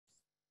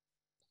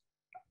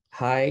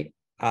Hi,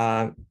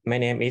 my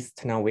name is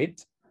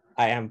Tanawit.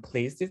 I am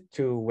pleased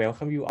to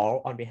welcome you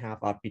all on behalf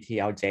of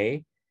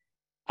BTLJ.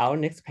 Our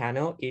next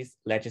panel is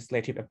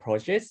Legislative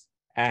Approaches,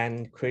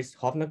 and Chris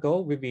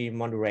Hofnagel will be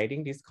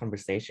moderating this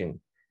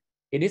conversation.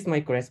 It is my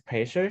great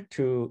pleasure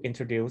to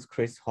introduce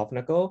Chris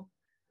Hofnagel.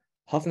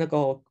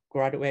 Hofnagel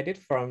graduated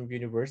from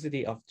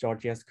University of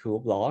Georgia School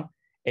of Law,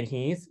 and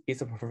he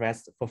is a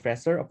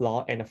professor of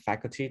law and a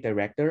faculty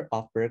director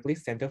of Berkeley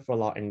Center for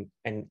Law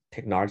and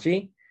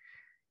Technology.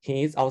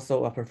 He is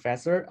also a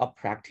professor of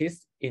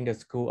practice in the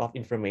School of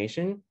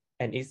Information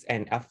and is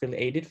an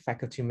affiliated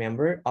faculty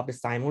member of the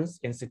Simons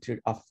Institute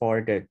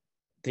for the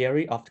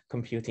Theory of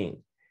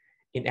Computing.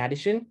 In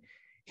addition,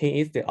 he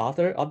is the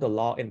author of the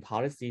Law and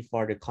Policy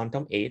for the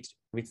Quantum Age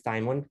with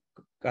Simon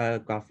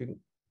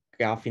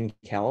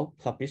Garfinkel,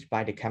 published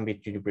by the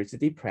Cambridge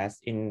University Press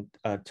in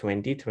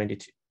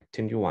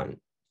 2021.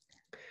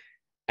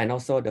 And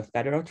also the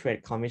Federal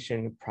Trade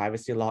Commission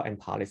Privacy Law and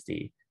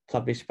Policy,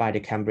 published by the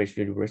Cambridge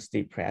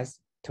University Press,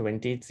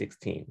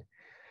 2016.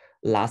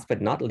 Last but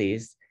not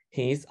least,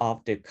 he is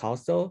of the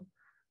counsel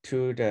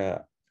to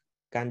the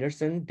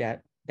Gunderson,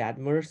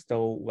 Dadmer,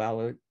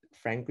 Stowell,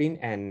 Franklin,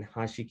 and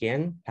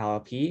Hashigian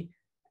LLP,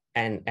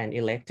 and an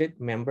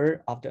elected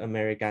member of the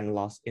American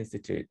Law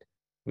Institute.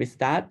 With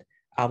that,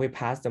 I will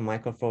pass the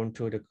microphone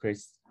to the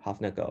Chris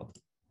Hofnagel.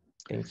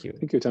 Thank you.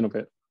 Thank you,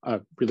 Tanawit. I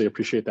really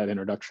appreciate that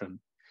introduction.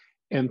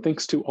 And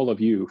thanks to all of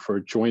you for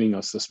joining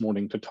us this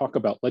morning to talk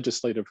about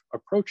legislative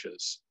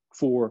approaches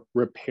for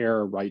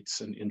repair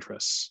rights and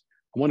interests.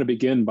 I want to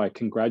begin by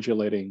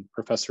congratulating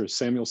Professors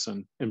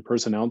Samuelson and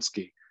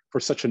Perzanowski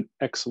for such an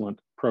excellent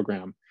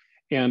program.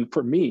 And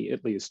for me,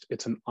 at least,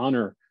 it's an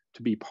honor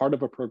to be part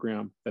of a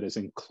program that is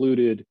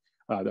included,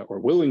 or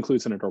will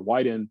include Senator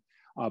Wyden,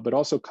 but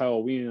also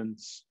Kyle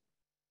Wiens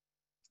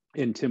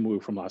and Tim Wu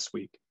from last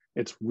week.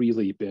 It's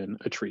really been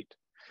a treat.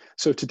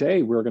 So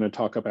today we're going to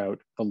talk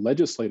about the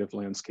legislative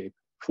landscape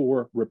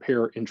for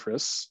repair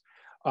interests,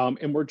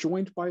 and we're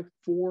joined by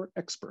 4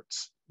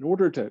 experts. In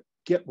order to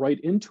get right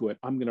into it,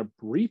 I'm going to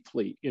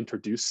briefly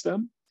introduce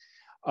them.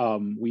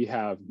 We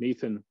have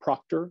Nathan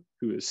Proctor,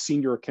 who is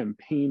Senior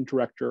Campaign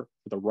Director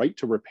for the Right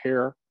to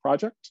Repair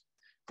Project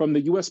from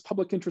the U.S.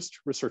 Public Interest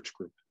Research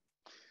Group.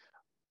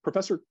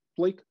 Professor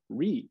Blake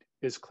Reed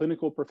is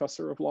Clinical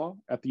Professor of Law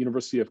at the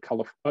University of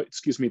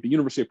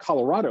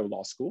Colorado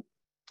Law School,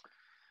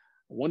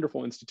 a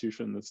wonderful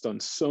institution that's done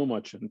so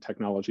much in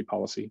technology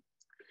policy.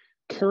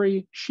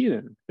 Carrie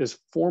Sheehan is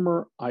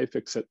former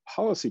iFixit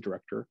Policy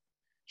Director.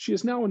 She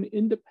is now an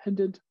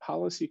independent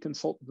policy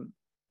consultant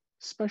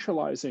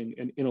specializing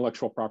in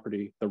intellectual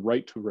property, the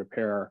right to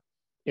repair,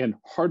 and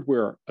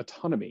hardware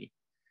autonomy.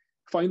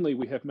 Finally,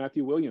 we have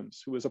Matthew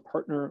Williams, who is a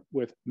partner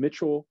with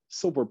Mitchell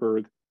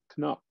Silverberg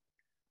Knapp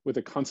with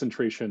a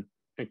concentration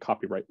in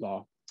copyright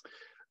law.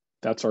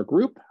 That's our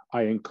group.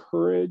 I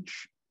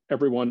encourage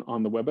everyone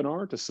on the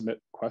webinar to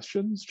submit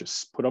questions.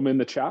 Just put them in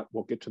the chat.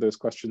 We'll get to those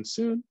questions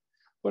soon.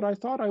 But I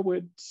thought I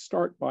would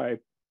start by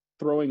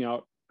throwing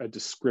out a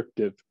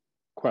descriptive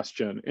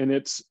question. And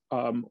it's,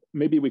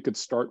 maybe we could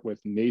start with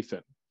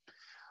Nathan.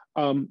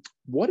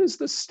 What is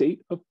the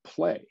state of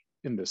play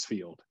in this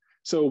field?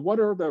 So what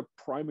are the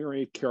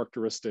primary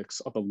characteristics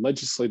of the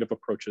legislative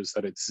approaches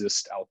that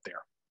exist out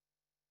there?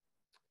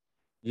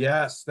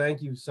 Yes,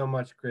 thank you so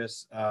much,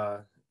 Chris,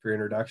 for your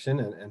introduction.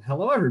 And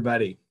hello,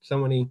 everybody. So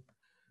many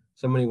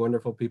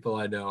wonderful people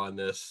I know on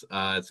this.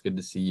 It's good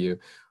to see you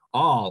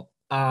all.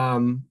 I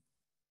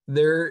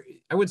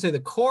would say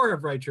the core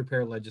of right to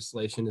repair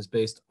legislation is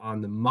based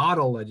on the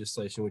model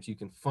legislation, which you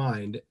can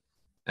find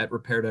at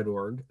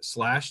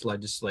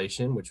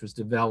repair.org/legislation, which was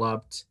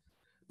developed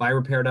by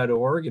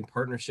repair.org in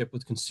partnership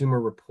with Consumer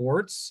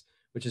Reports,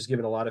 which has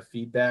given a lot of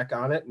feedback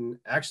on it. And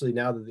actually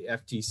now that the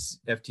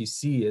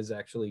FTC has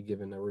actually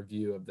given a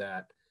review of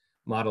that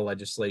model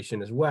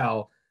legislation as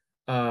well.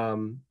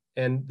 And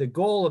the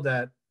goal of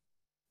that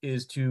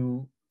is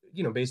to,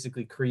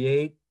 basically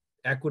create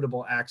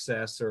equitable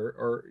access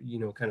or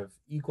kind of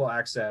equal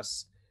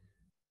access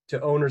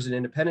to owners and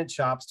independent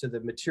shops to the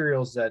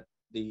materials that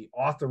the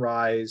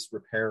authorized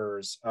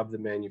repairers of the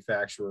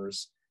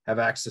manufacturers have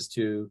access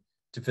to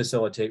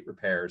facilitate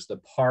repairs, the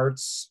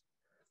parts,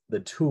 the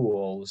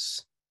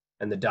tools,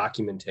 and the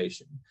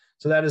documentation.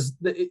 So that is,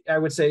 I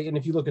would say, and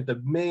if you look at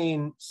the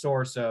main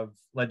source of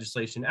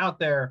legislation out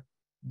there,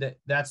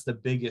 that's the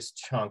biggest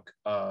chunk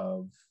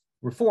of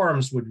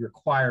reforms would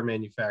require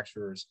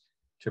manufacturers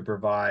to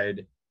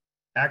provide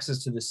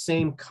access to the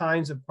same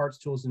kinds of parts,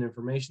 tools, and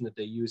information that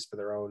they use for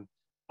their own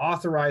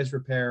authorized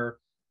repair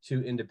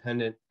to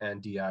independent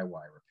and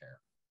DIY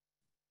repair.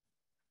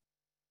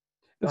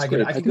 I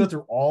can go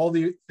through all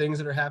the things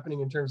that are happening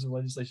in terms of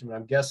legislation, but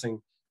I'm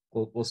guessing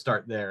we'll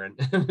start there, and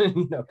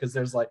because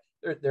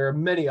there are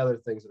many other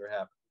things that are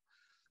happening.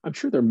 I'm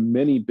sure there are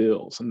many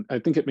bills, and I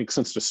think it makes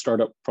sense to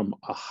start up from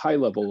a high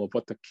level of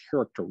what the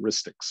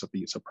characteristics of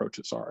these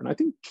approaches are. And I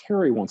think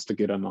Carrie wants to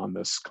get in on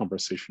this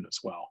conversation as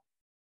well.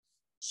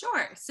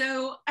 Sure.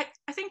 So I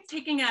think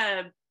taking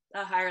a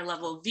a higher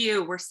level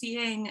view, we're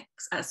seeing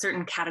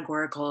certain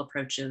categorical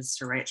approaches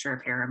to right to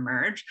repair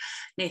emerge.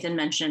 Nathan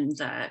mentioned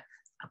the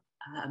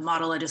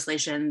model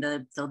legislation,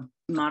 the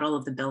model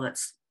of the bill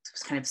that's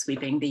kind of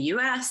sweeping the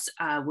US,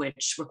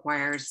 which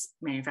requires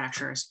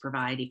manufacturers to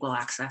provide equal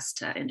access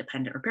to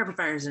independent repair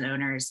providers and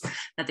owners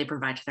that they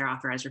provide to their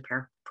authorized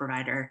repair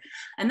provider.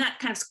 And that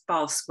kind of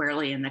falls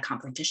squarely in the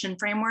competition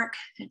framework,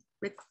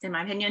 in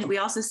my opinion. We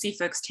also see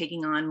folks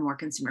taking on more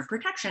consumer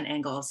protection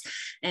angles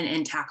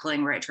in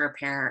tackling right to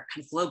repair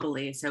kind of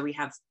globally. So we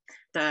have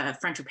the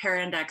French Repair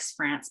Index.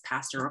 France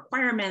passed a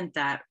requirement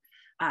that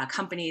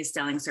companies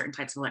selling certain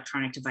types of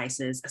electronic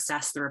devices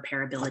assess the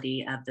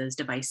repairability of those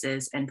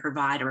devices and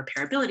provide a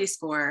repairability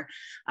score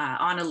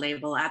on a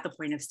label at the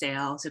point of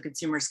sale, so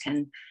consumers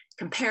can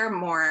compare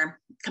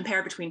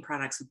between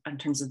products in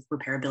terms of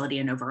repairability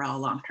and overall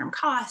long-term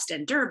cost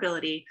and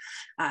durability,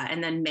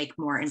 and then make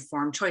more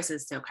informed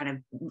choices. So kind of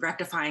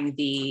rectifying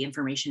the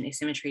information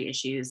asymmetry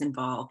issues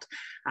involved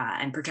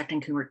and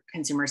protecting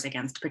consumers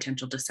against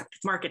potential deceptive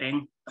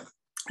marketing.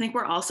 I think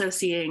we're also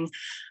seeing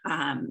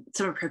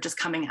some approaches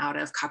coming out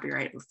of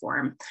copyright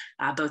reform,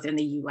 both in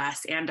the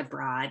US and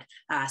abroad.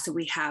 So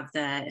we have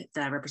the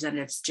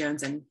Representatives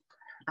Jones and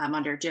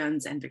under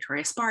Jones and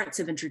Victoria Spartz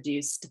have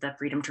introduced the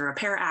Freedom to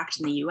Repair Act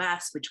in the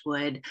US, which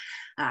would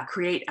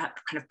create a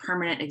kind of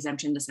permanent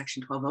exemption to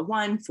Section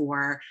 1201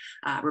 for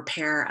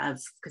repair of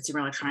consumer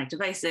electronic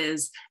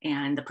devices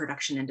and the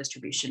production and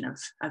distribution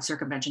of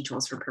circumvention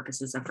tools for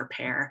purposes of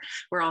repair.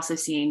 We're also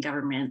seeing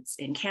governments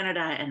in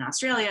Canada and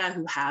Australia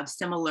who have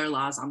similar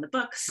laws on the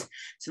books,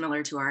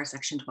 similar to our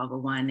Section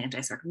 1201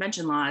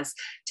 anti-circumvention laws,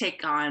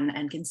 take on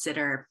and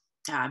consider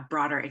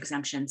broader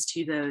exemptions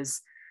to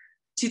those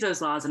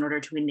laws in order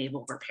to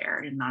enable repair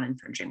and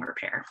non-infringing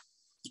repair.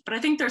 But I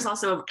think there's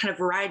also a kind of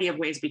variety of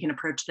ways we can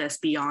approach this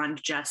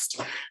beyond just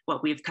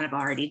what we've kind of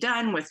already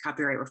done with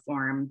copyright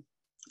reform,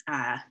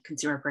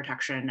 consumer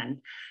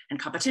protection, and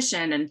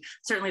competition. And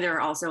certainly there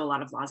are also a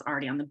lot of laws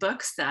already on the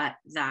books that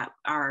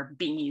are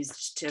being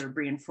used to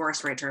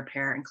reinforce right to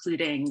repair,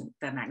 including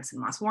the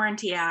Magnuson-Moss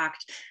Warranty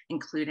Act,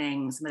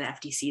 including some of the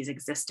FTC's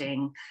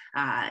existing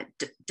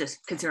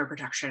consumer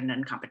protection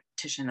and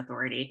competition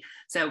authority.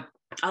 So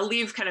I'll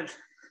leave kind of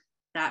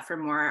that for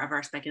more of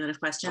our speculative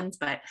questions,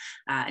 but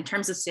in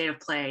terms of state of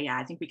play, yeah,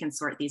 I think we can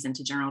sort these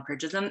into general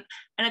approaches. And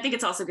I think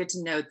it's also good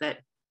to note that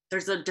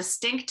there's a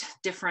distinct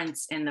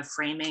difference in the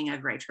framing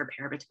of right to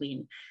repair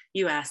between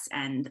US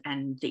and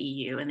the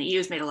EU. And the EU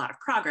has made a lot of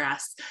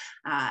progress,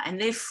 and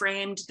they've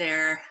framed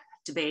their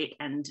debate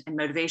and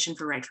motivation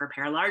for right to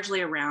repair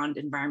largely around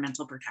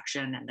environmental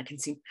protection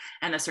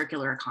and the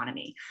circular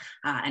economy,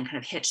 and kind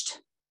of hitched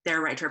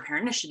their right to repair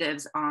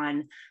initiatives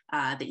on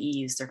the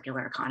EU's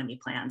circular economy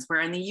plans,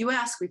 where in the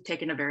US, we've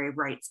taken a very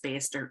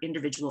rights-based or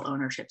individual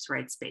ownership's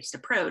rights-based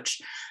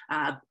approach.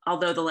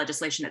 Although the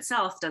legislation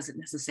itself doesn't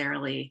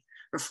necessarily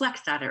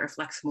reflect that, it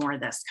reflects more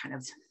this kind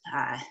of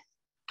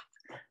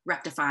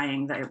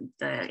rectifying the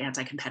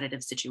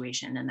anti-competitive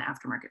situation in the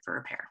aftermarket for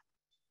repair.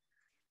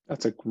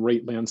 That's a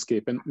great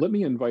landscape. And let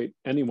me invite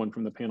anyone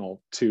from the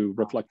panel to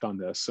reflect on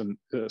this. And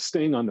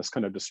staying on this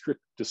kind of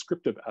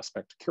descriptive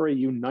aspect, Carrie,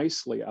 you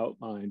nicely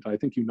outlined, I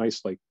think you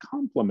nicely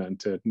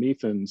complemented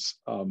Nathan's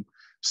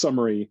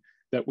summary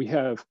that we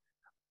have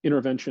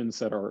interventions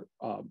that are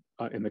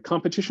in the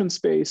competition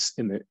space,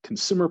 in the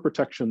consumer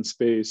protection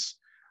space,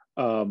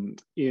 in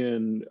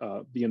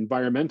the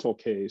environmental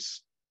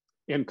case,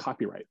 and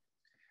copyright.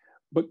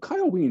 But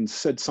Kyle Wiens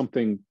said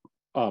something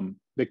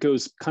that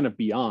goes kind of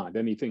beyond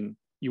anything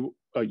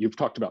you've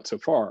talked about so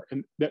far.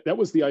 And that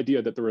was the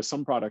idea that there are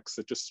some products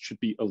that just should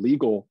be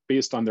illegal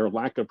based on their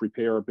lack of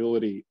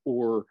repairability,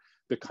 or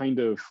the kind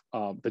of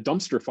the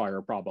dumpster fire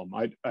problem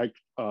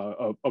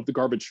of the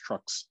garbage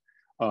trucks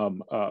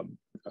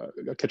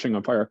catching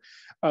on fire.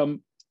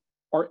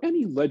 Are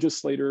any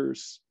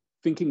legislators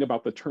thinking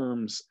about the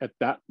terms at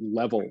that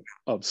level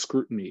of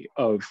scrutiny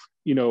of,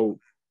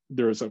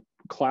 there's a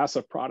class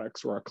of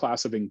products or a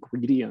class of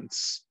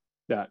ingredients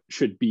that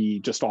should be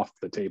just off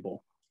the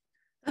table?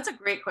 That's a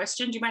great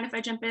question. Do you mind if I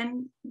jump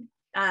in?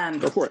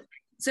 Go for it.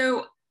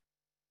 So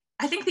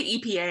I think the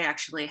EPA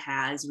actually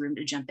has room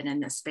to jump in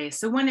this space.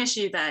 So one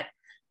issue that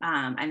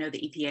I know the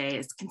EPA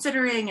is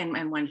considering,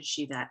 and one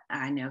issue that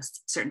I know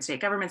certain state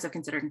governments have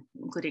considered,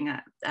 including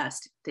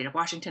state of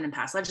Washington in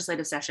past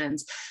legislative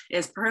sessions,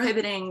 is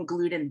prohibiting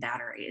glued-in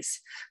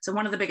batteries. So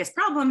one of the biggest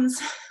problems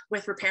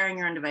with repairing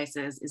your own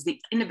devices is the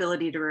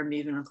inability to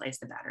remove and replace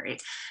the battery.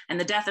 And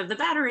the death of the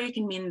battery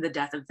can mean the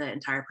death of the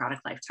entire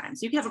product lifetime.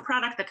 So you can have a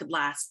product that could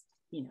last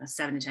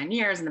 7 to 10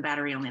 years and the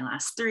battery only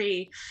lasts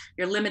 3,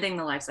 you're limiting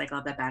the life cycle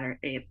of that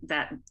battery,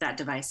 that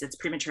device. It's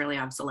prematurely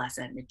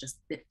obsolescent.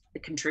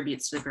 It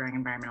contributes to the growing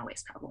environmental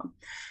waste problem.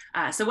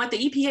 So what the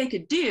EPA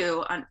could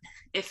do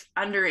if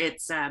under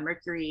its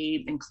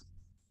mercury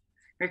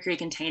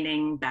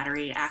containing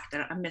battery act,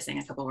 I'm missing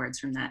a couple words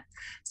from that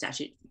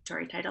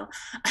statutory title,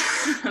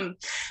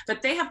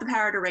 but they have the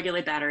power to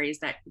regulate batteries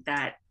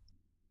that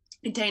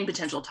contain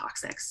potential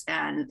toxics,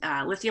 and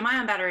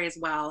lithium-ion batteries,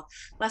 while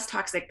less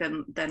toxic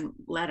than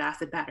lead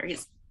acid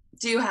batteries,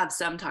 do have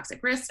some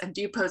toxic risks and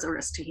do pose a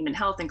risk to human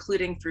health,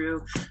 including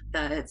through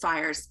the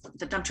fires,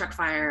 the dump truck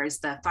fires,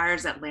 the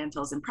fires at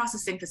landfills and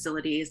processing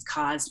facilities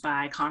caused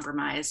by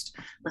compromised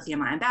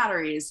lithium-ion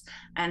batteries.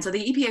 And so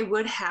the EPA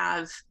would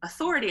have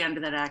authority under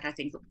that act, I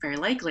think very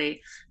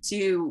likely,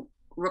 to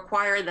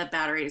require that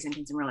batteries in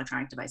consumer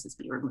electronic devices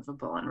be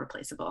removable and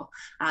replaceable.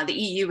 The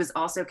EU is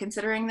also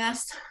considering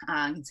this,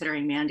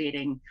 considering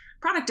mandating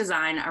product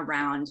design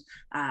around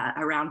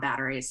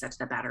batteries such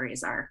that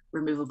batteries are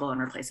removable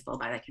and replaceable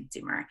by the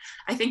consumer.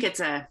 I think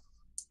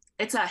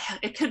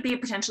it could be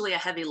potentially a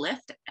heavy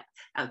lift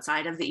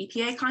outside of the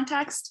EPA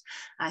context.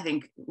 I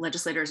think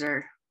legislators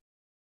are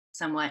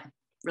somewhat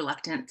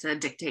reluctant to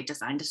dictate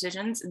design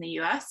decisions in the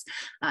US.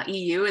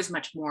 EU is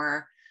much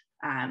more,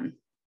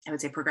 I would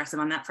say,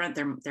 progressive on that front.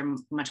 They're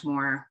much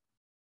more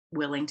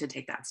willing to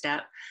take that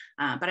step.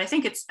 But I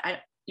think it's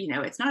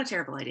not a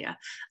terrible idea.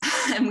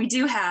 And we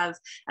do have,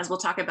 as we'll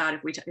talk about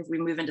if we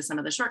move into some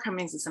of the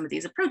shortcomings of some of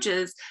these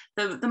approaches,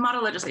 the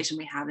model legislation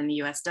we have in the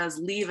US does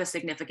leave a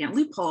significant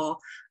loophole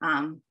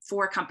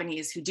for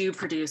companies who do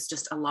produce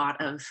just a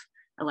lot of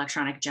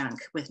electronic junk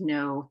with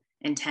no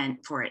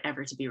intent for it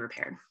ever to be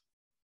repaired.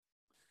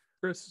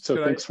 Chris,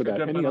 so thanks for that.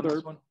 Any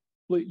other?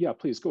 Yeah,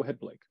 please go ahead,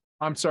 Blake.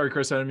 I'm sorry,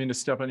 Chris, I don't mean to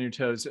step on your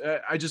toes.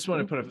 I just want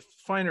to put a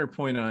finer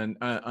point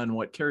on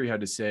what Carrie had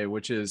to say,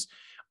 which is,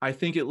 I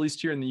think at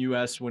least here in the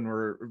US, when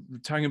we're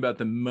talking about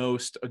the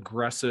most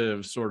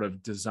aggressive sort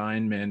of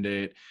design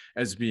mandate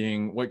as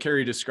being what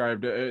Carrie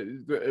described,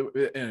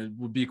 and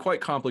would be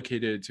quite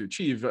complicated to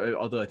achieve,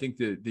 although I think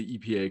the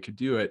EPA could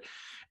do it,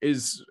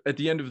 is at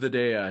the end of the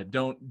day,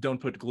 don't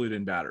put glued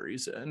in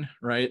batteries in,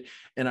 right?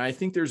 And I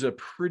think there's a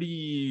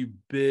pretty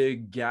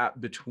big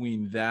gap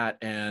between that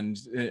and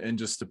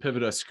just to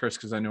pivot us, Chris,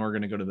 because I know we're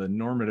going to go to the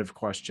normative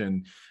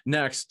question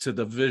next, to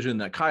the vision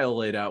that Kyle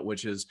laid out,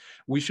 which is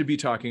we should be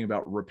talking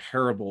about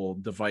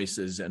repairable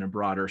devices in a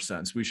broader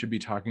sense. We should be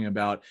talking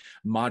about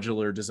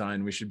modular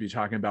design. We should be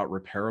talking about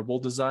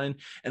repairable design.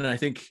 And I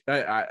think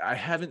I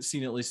haven't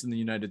seen, at least in the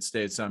United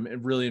States, I'm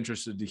really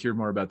interested to hear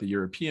more about the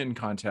European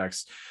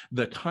context,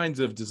 the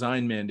kinds of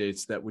design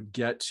mandates that would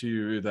get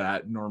to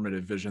that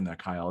normative vision that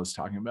Kyle is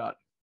talking about.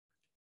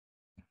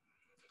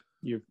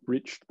 You've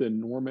reached the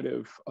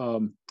normative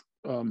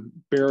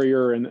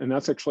barrier, and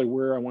that's actually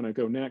where I want to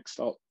go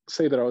next. I'll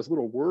say that I was a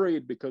little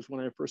worried because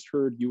when I first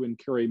heard you and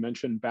Carrie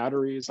mention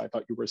batteries, I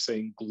thought you were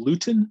saying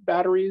gluten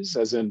batteries,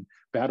 as in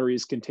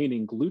batteries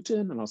containing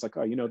gluten, and I was like,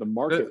 oh, the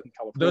market in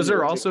California. Those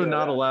are also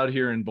not allowed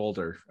here in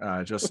Boulder,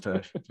 just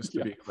to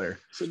be clear.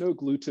 So no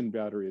gluten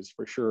batteries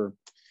for sure.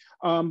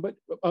 But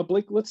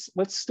Blake, let's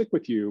stick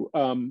with you.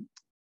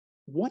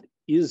 What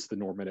is the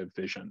normative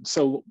vision?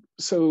 So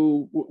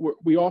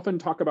we often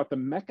talk about the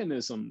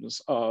mechanisms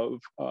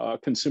of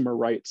consumer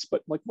rights,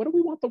 but what do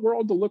we want the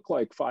world to look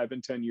like 5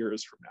 and 10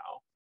 years from now?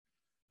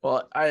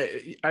 Well,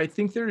 I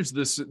think there's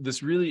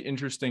this really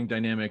interesting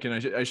dynamic, and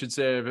I should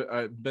say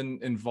I've been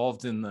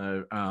involved in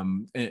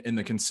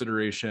the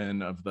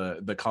consideration of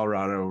the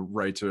Colorado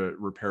right to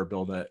repair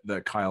bill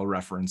that Kyle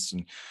referenced,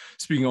 and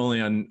speaking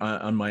only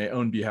on my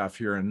own behalf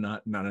here and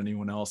not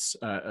anyone else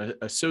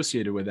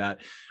associated with that.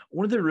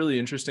 One of the really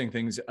interesting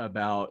things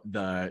about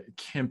the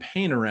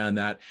campaign around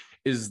that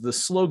is the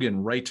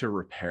slogan "Right to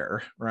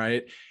Repair,"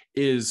 right?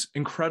 Is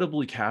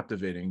incredibly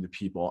captivating to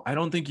people. I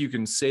don't think you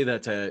can say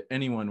that to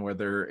anyone,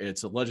 whether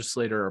it's a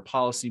legislator or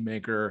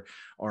policymaker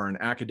or an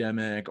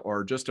academic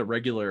or just a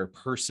regular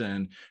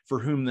person, for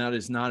whom that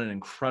is not an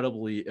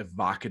incredibly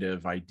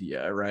evocative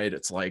idea, right?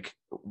 It's like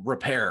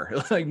repair.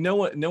 Like no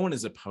one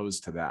is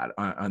opposed to that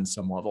on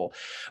some level.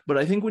 But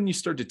I think when you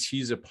start to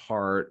tease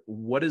apart,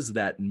 what does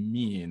that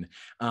mean?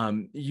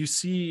 You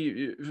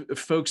see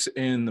folks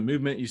in the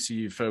movement, you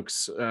see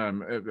folks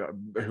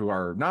who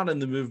are not in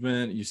the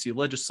movement, you see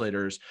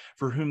legislators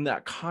for whom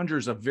that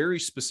conjures a very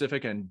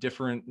specific and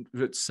different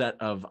set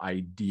of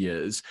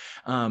ideas.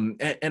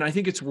 And I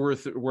think it's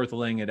worth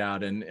laying it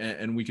out.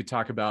 And we could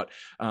talk about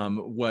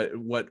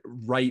what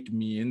right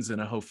means in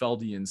a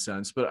Hofeldian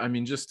sense. But I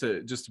mean, just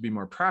to be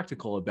more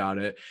practical about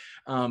it,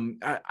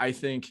 I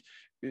think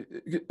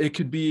it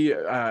could be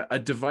a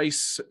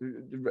device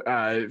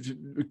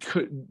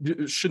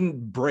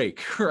shouldn't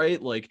break,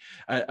 right? Like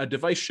a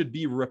device should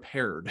be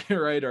repaired,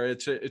 right? Or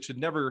it should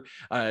never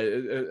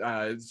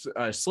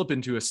slip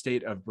into a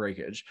state of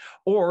breakage.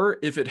 Or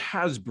if it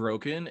has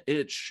broken,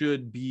 it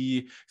should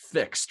be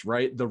fixed,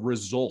 right? The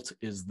result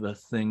is the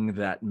thing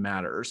that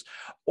matters.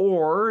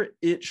 Or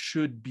it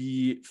should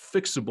be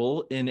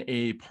fixable in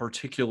a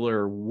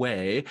particular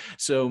way.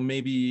 So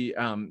maybe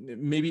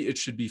it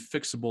should be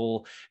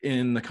fixable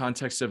in the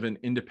context of an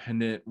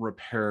independent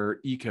repair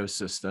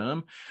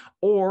ecosystem,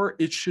 or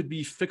it should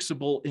be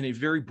fixable in a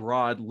very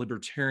broad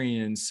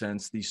libertarian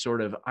sense, the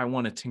sort of I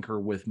want to tinker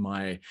with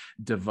my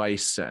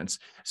device sense.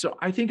 So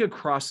I think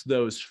across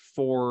those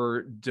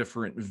 4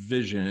 different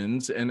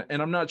visions, and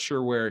I'm not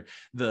sure where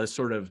the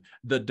sort of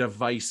the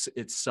device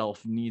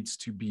itself needs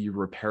to be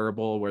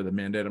repairable, where the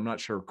mandate, I'm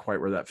not sure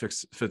quite where that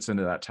fits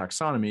into that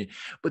taxonomy,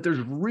 but there's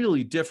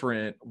really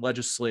different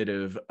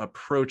legislative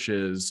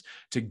approaches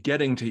to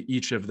getting to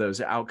each of those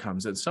those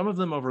outcomes, and some of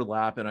them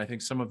overlap, and I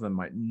think some of them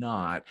might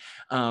not.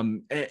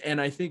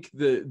 And I think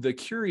the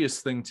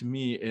curious thing to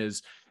me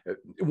is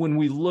when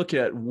we look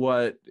at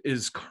what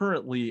is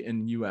currently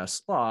in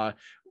US law,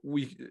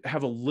 we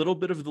have a little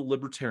bit of the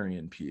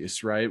libertarian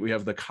piece, right? We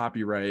have the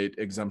copyright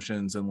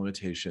exemptions and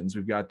limitations.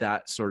 We've got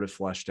that sort of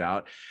fleshed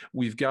out.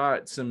 We've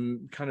got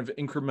some kind of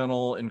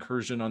incremental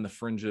incursion on the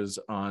fringes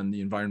on the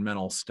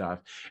environmental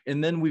stuff.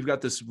 And then we've got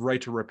this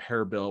right to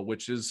repair bill,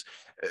 which is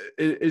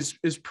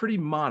pretty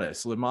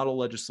modest. The model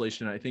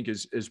legislation, I think,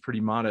 is pretty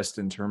modest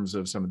in terms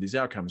of some of these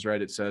outcomes,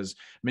 right? It says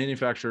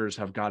manufacturers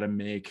have got to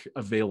make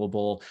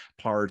available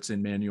parts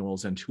and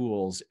manuals and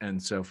tools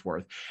and so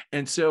forth.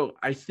 And so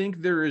I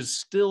think there is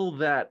still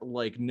that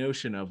like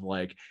notion of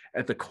like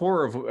at the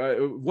core of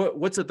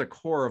what's at the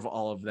core of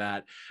all of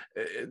that.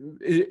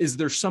 Is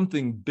there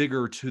something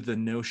bigger to the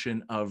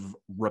notion of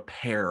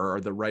repair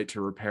or the right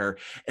to repair?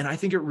 And I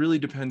think it really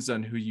depends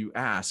on who you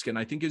ask. And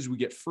I think as we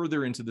get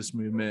further into this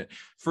movement,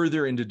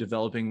 further into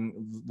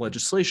developing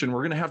legislation,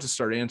 we're going to have to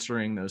start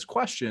answering those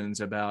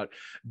questions about,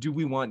 do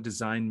we want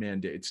design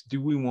mandates?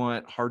 Do we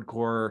want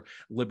hardcore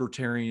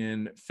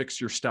libertarian, fix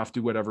your stuff,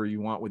 do whatever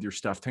you want with your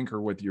stuff,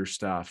 tinker with your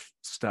stuff?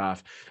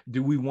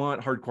 Do we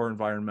want hardcore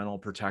environmental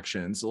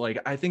protections? Like,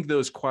 I think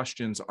those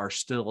questions are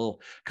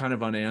still kind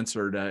of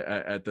unanswered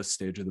at this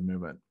stage of the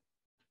movement.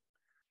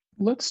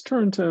 Let's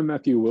turn to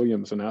Matthew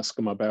Williams and ask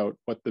him about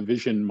what the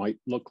vision might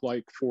look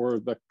like for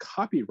the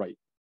copyright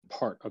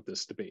part of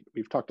this debate.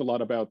 We've talked a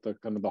lot about the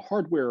kind of the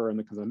hardware and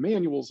the kind of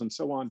manuals and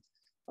so on.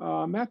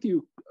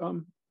 Matthew,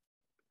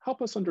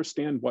 help us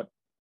understand what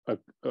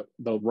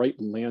the right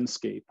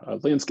landscape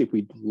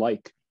we'd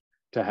like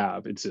to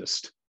have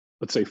exist,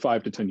 let's say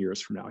 5 to 10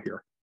 years from now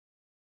here.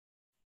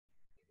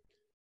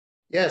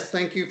 Yes,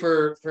 thank you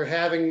for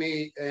having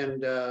me.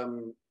 And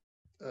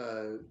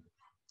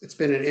it's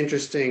been an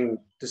interesting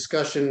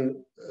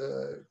discussion.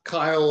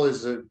 Kyle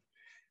is a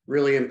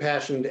really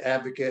impassioned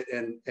advocate,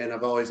 and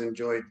I've always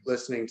enjoyed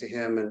listening to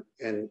him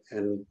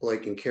and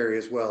Blake and Carrie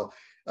as well.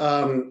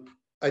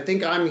 I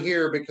think I'm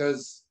here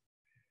because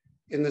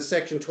in the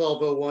Section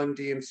 1201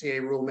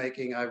 DMCA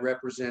rulemaking, I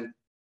represent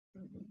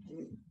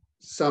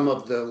some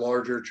of the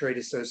larger trade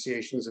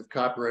associations of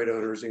copyright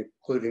owners,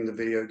 including the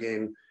Video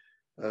Game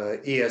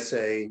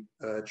ESA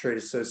Trade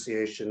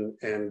Association,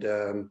 and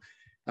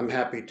I'm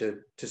happy to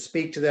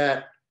speak to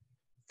that.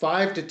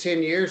 5 to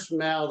 10 years from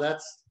now,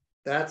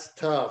 that's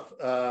tough.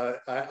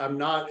 I'm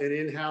not an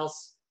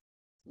in-house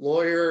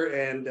lawyer,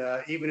 and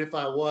even if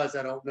I was,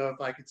 I don't know if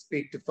I could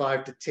speak to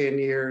 5 to 10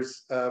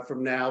 years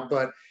from now.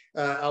 But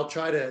I'll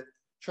try to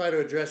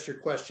address your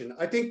question.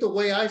 I think the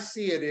way I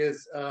see it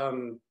is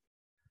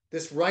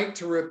this right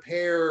to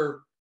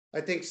repair.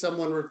 I think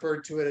someone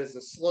referred to it as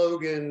a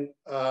slogan.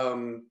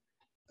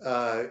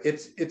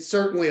 It's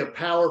certainly a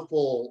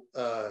powerful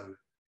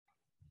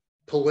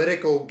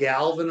political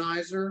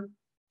galvanizer.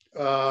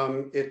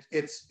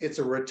 It's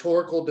a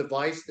rhetorical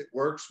device that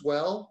works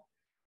well,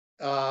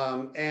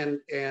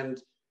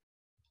 and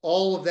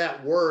all of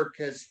that work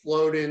has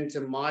flowed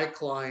into my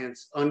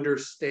clients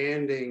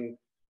understanding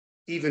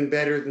even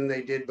better than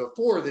they did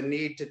before the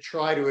need to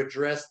try to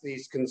address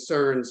these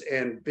concerns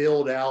and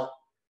build out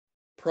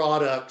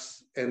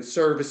products and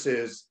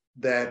services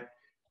that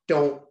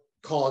don't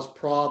cause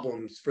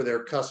problems for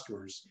their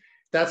customers.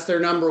 That's their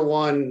number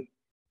one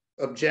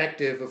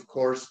objective. Of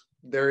course,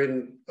 they're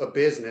in a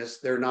business.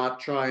 They're not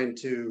trying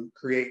to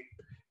create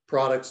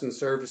products and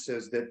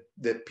services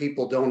that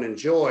people don't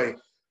enjoy.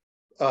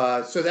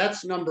 So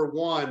that's number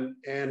one.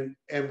 And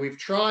we've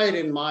tried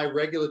in my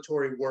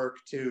regulatory work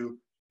to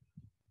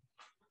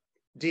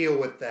deal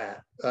with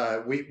that.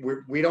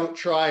 We don't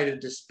try to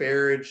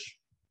disparage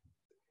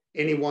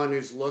anyone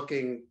who's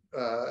looking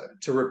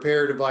to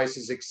repair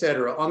devices, et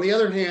cetera. On the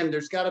other hand,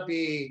 there's got to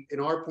be, in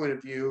our point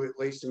of view, at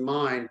least in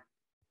mine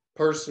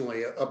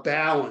personally, a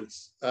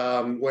balance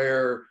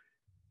where,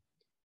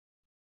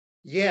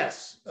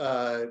 yes,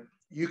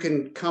 you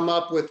can come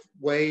up with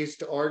ways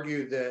to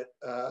argue that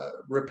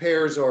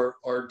repairs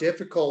are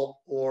difficult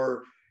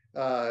or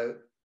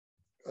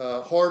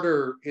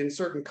harder in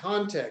certain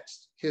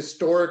contexts.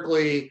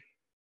 Historically,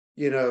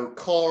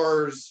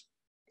 cars,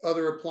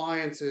 other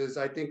appliances,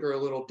 I think are a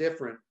little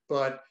different.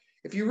 But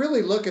if you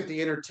really look at the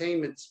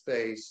entertainment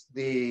space,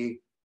 the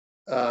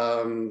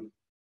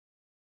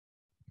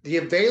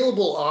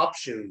available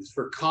options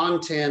for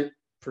content,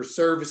 for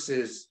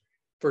services,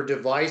 for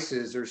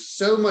devices are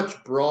so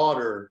much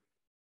broader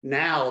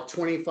now,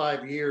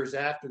 25 years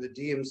after the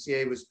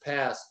DMCA was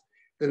passed,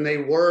 than they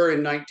were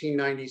in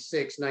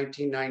 1996,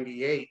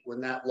 1998, when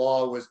that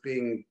law was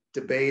being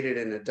debated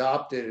and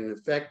adopted and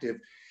effective,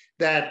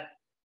 that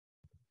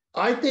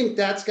I think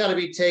that's got to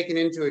be taken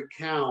into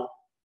account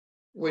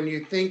when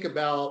you think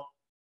about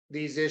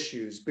these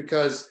issues,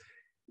 because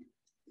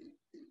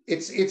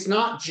it's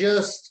not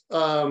just,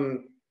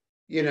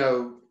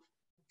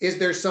 is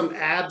there some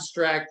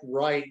abstract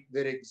right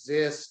that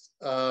exists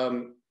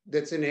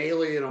that's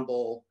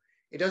inalienable?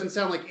 It doesn't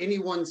sound like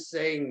anyone's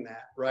saying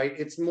that, right?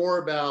 It's more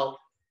about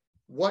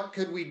what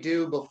could we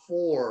do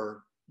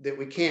before that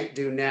we can't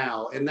do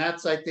now. And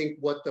that's, I think,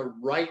 what the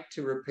right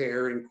to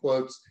repair, in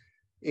quotes,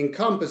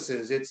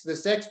 encompasses. It's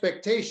this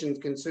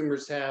expectation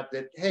consumers have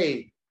that,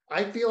 hey,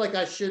 I feel like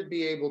I should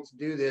be able to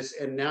do this,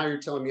 and now you're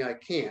telling me I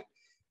can't.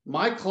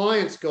 My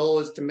client's goal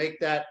is to make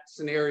that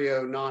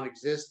scenario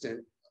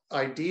non-existent,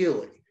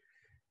 ideally.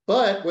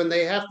 But when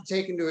they have to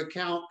take into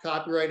account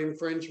copyright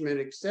infringement,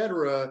 et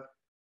cetera,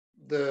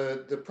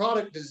 the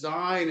product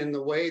design and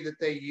the way that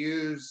they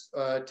use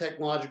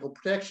technological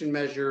protection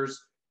measures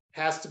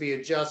has to be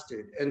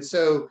adjusted. And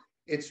so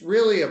it's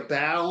really a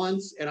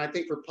balance. And I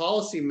think for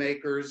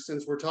policymakers,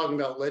 since we're talking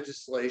about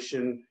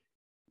legislation,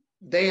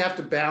 they have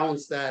to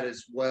balance that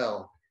as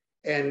well.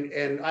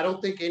 And I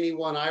don't think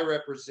anyone I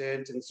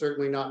represent, and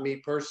certainly not me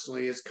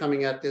personally, is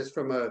coming at this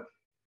from a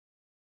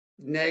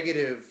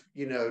negative,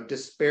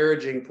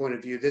 disparaging point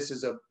of view. This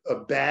is a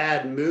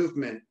bad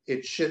movement.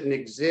 It shouldn't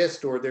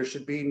exist, or there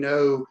should be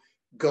no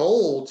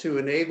goal to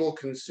enable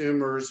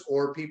consumers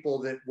or people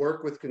that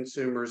work with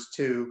consumers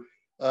to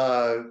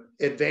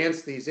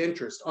advance these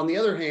interests. On the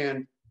other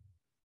hand,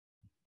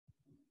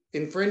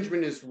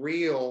 infringement is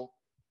real.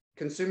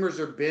 Consumers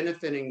are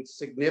benefiting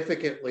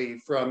significantly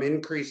from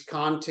increased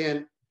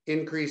content,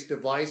 increased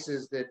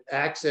devices that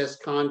access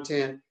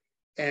content.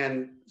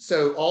 And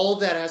so all of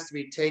that has to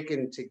be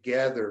taken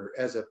together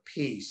as a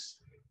piece.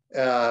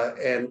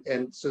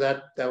 And so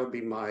that would be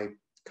my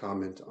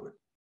comment on it.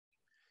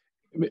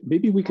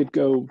 Maybe we could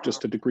go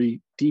just a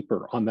degree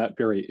deeper on that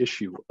very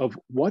issue of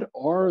what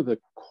are the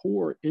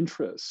core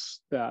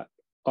interests that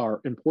are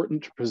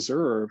important to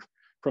preserve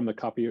from the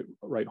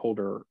copyright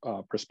holder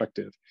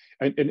perspective.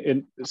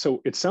 And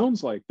so it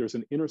sounds like there's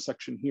an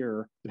intersection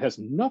here that has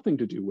nothing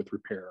to do with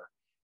repair.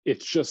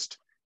 It's just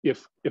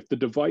if the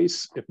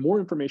device, if more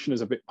information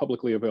is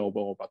publicly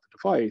available about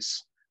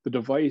the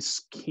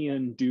device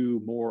can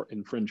do more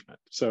infringement.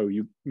 So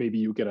maybe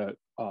you get a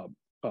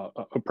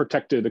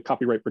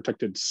copyright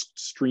protected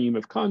stream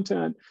of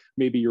content.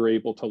 Maybe you're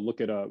able to look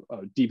at a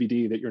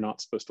DVD that you're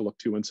not supposed to look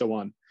to, and so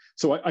on.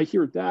 So I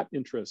hear that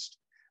interest.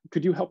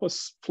 Could you help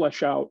us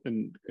flesh out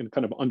and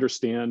kind of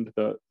understand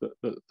the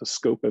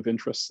scope of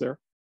interests there?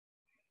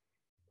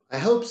 I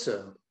hope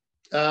so.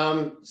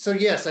 So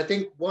yes, I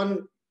think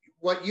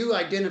what you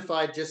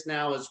identified just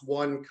now is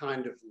one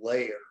kind of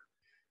layer.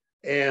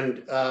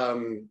 And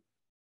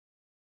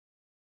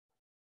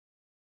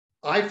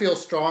I feel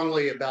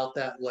strongly about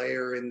that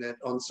layer in that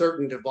on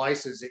certain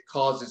devices, it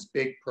causes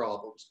big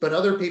problems. But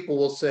other people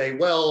will say,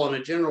 well, on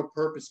a general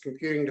purpose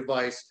computing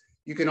device,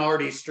 you can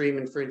already stream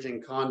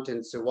infringing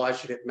content, so why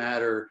should it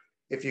matter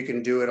if you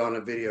can do it on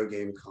a video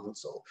game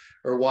console?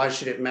 Or why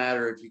should it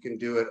matter if you can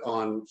do it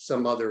on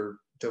some other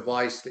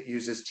device that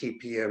uses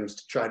TPMs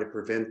to try to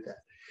prevent that?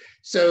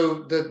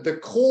 So the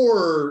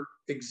core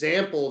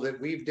example that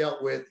we've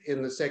dealt with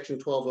in the Section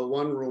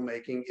 1201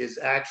 rulemaking is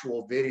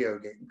actual video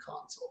game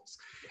consoles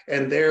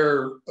and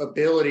their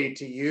ability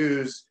to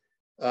use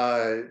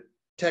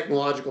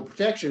technological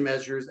protection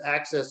measures,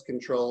 access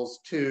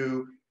controls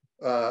to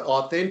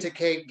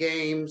authenticate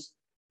games,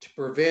 to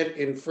prevent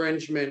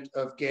infringement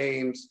of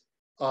games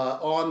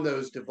on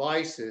those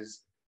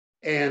devices.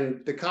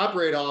 And the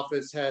Copyright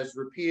Office has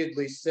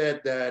repeatedly said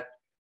that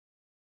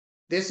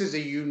this is a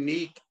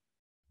unique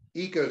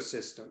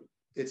ecosystem.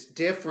 It's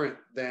different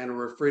than a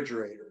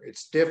refrigerator.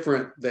 It's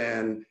different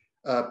than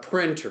a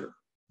printer.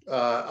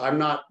 I'm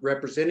not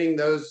representing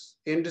those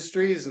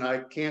industries and I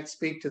can't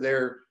speak to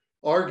their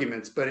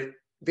arguments, but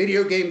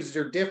video games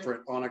are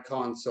different on a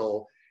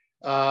console.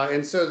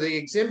 And so the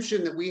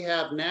exemption that we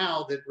have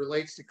now that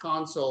relates to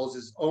consoles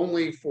is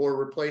only for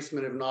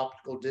replacement of an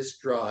optical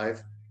disk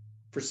drive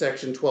for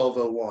Section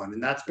 1201.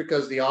 And that's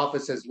because the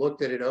office has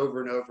looked at it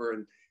over and over,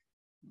 and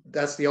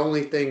that's the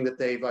only thing that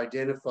they've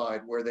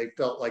identified where they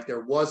felt like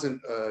there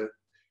wasn't a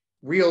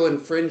real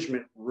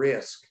infringement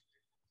risk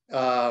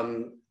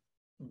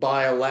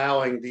by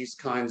allowing these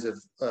kinds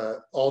of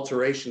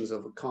alterations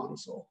of a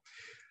console.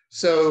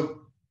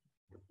 So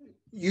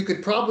you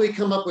could probably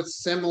come up with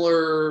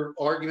similar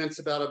arguments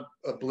about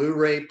a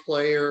Blu-ray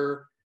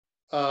player,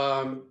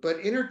 but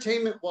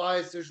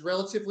entertainment-wise, there's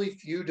relatively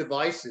few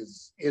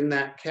devices in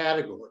that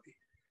category.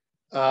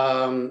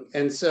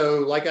 And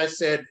so, like I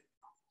said,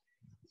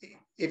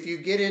 if you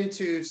get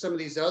into some of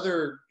these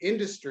other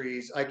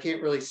industries, I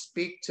can't really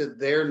speak to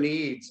their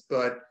needs,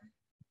 but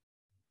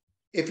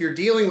if you're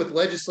dealing with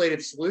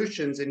legislative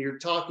solutions and you're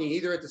talking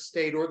either at the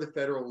state or the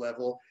federal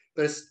level,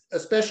 but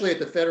especially at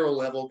the federal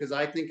level, because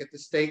I think at the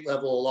state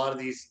level, a lot of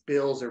these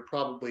bills are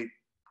probably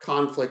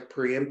conflict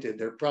preempted.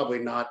 They're probably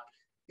not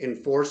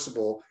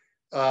enforceable.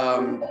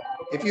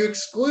 If you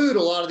exclude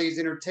a lot of these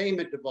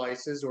entertainment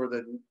devices, or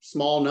the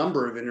small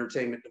number of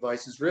entertainment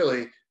devices,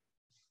 really,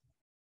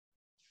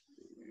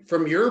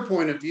 from your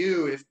point of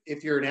view,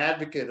 if you're an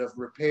advocate of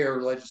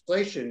repair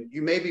legislation,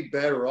 you may be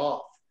better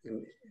off,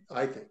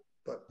 I think.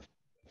 But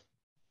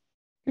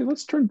okay,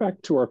 let's turn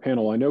back to our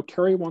panel. I know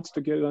Carrie wants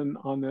to get in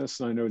on this,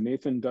 and I know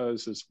Nathan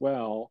does as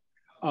well.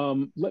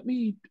 Let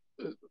me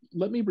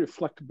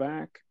reflect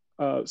back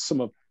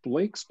some of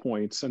Blake's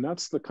points, and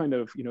that's the kind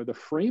of, the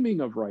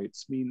framing of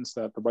rights means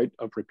that the right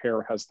of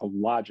repair has the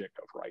logic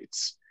of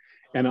rights.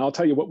 And I'll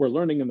tell you what we're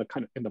learning in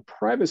the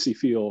privacy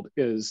field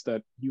is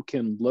that you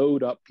can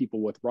load up people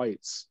with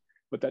rights,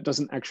 but that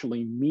doesn't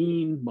actually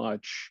mean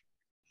much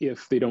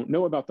if they don't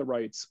know about the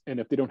rights and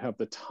if they don't have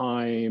the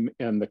time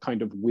and the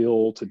kind of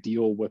will to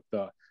deal with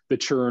the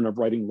churn of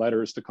writing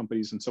letters to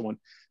companies and so on.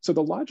 So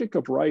the logic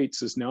of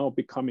rights is now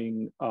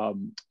becoming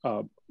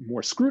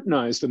more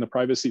scrutinized in the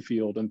privacy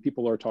field, and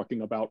people are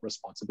talking about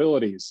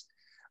responsibilities.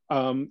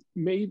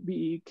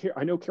 Maybe,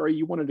 I know, Carrie,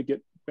 you wanted to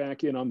get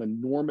back in on the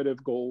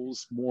normative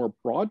goals more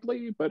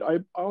broadly, but I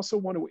also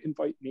want to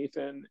invite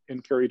Nathan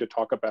and Carrie to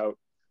talk about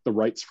the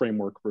rights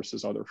framework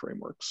versus other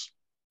frameworks.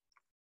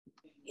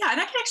 Yeah,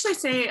 and I can actually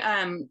say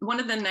one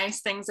of the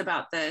nice things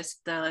about the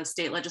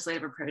state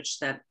legislative approach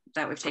that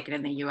we've taken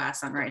in the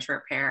US on right to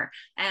repair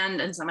and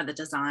in some of the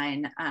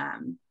design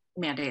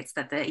mandates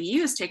that the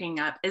EU is taking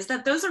up is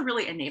that those are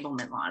really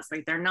enablement laws.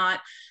 Like they're not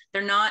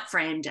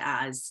framed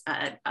as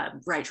a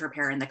right to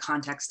repair in the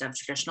context of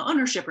traditional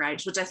ownership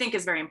rights, which I think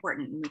is very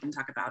important and we can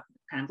talk about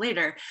kind of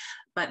later,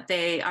 but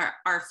they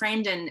are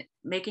framed in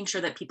making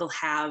sure that people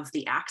have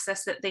the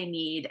access that they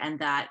need and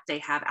that they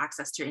have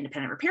access to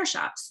independent repair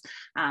shops.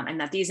 And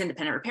that these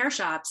independent repair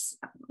shops,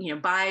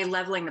 by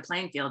leveling the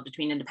playing field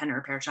between independent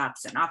repair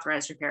shops and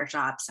authorized repair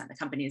shops and the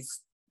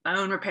company's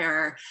own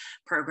repair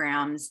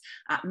programs,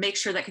 make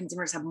sure that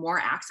consumers have more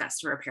access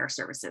to repair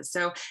services.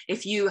 So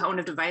if you own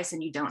a device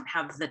and you don't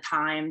have the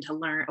time to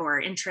learn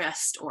or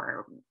interest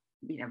or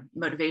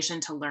motivation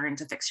to learn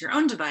to fix your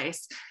own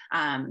device,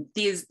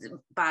 these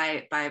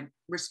by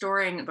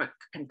restoring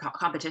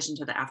competition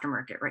to the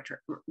aftermarket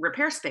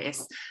repair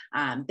space,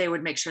 they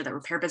would make sure that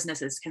repair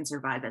businesses can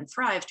survive and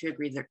thrive to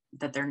agree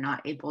that they're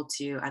not able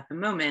to at the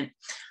moment,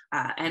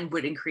 and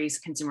would increase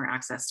consumer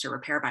access to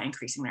repair by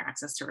increasing their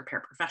access to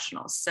repair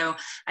professionals. So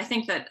I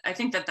think that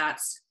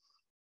that's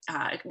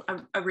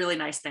a really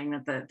nice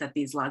thing that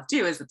these laws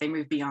do is that they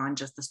move beyond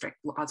just the strict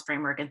laws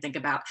framework and think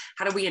about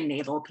how do we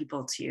enable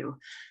people to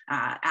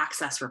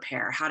access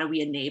repair? How do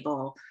we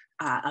enable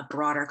a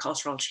broader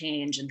cultural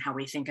change in how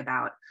we think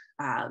about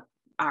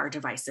our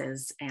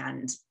devices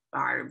and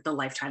the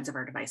lifetimes of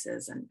our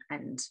devices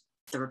and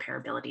the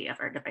repairability of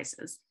our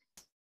devices?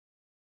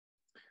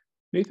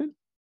 Nathan?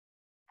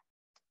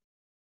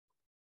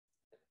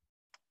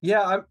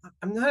 Yeah,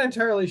 I'm not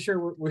entirely sure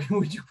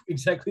what you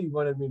exactly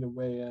wanted me to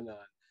weigh in on.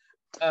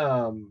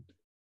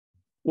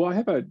 Well, I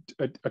have a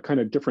kind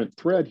of different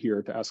thread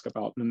here to ask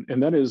about,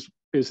 and that is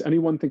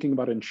anyone thinking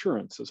about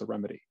insurance as a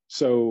remedy?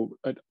 So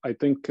I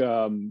think,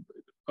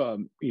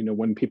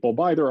 when people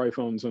buy their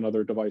iPhones and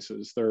other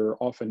devices, there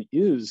often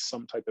is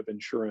some type of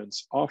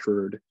insurance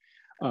offered,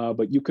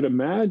 but you could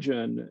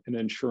imagine an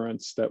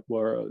insurance that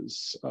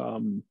was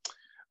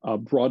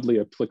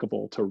broadly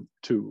applicable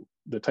to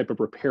the type of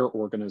repair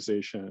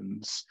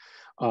organizations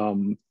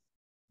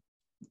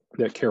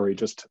that Carrie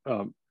just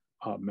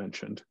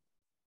mentioned.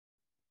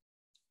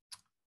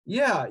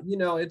 Yeah,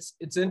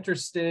 it's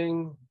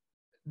interesting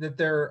that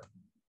there,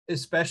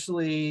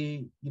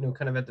 especially,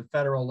 kind of at the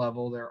federal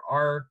level, there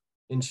are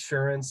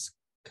insurance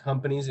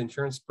companies,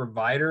 insurance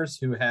providers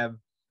who have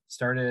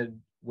started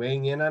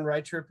weighing in on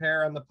right to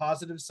repair on the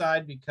positive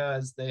side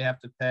because they have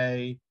to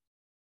pay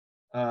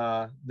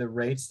the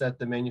rates that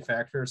the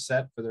manufacturer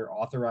set for their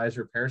authorized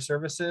repair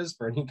services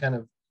for any kind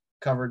of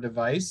covered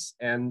device.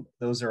 And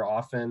those are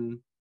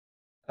often,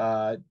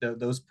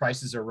 those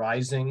prices are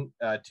rising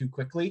too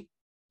quickly.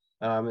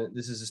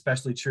 This is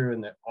especially true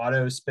in the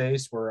auto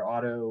space where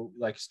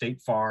like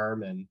State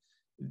Farm and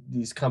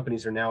these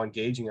companies are now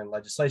engaging in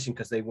legislation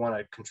because they want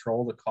to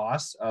control the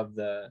costs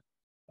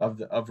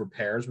of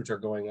repairs, which are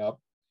going up,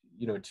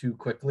 too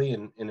quickly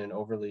in an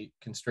overly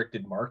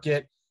constricted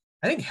market.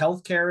 I think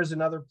healthcare is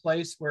another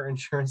place where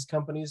insurance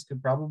companies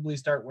could probably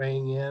start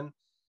weighing in.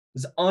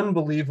 There's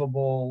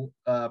unbelievable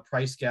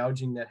price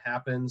gouging that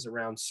happens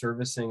around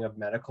servicing of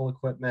medical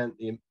equipment.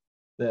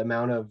 The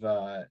amount of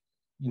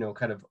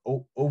kind of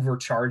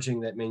overcharging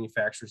that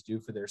manufacturers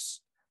do for their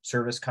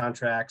service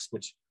contracts,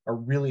 which are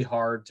really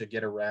hard to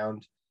get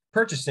around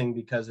purchasing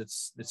because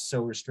it's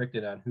so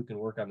restricted on who can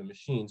work on the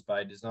machines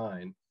by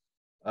design.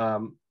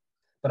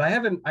 But I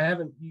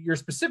haven't your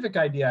specific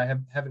idea I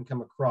haven't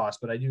come across,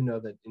 but I do know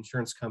that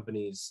insurance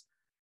companies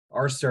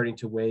are starting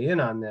to weigh in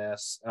on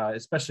this,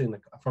 especially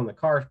from the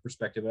car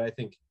perspective. But I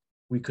think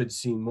we could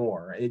see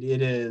more. It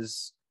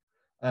is,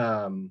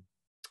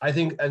 I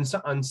think, in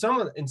some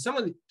of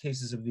the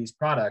cases of these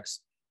products,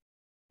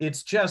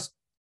 it's just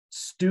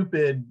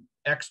stupid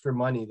extra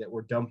money that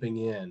we're dumping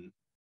in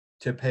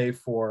to pay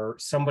for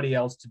somebody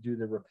else to do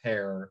the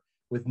repair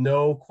with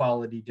no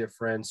quality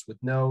difference, with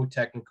no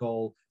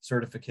technical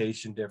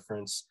certification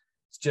difference.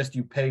 It's just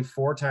you pay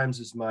 4 times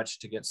as much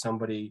to get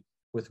somebody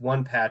with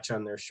one patch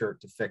on their shirt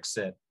to fix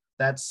it.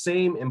 That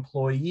same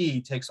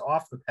employee takes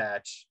off the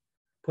patch,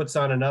 puts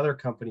on another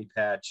company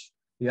patch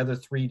the other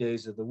 3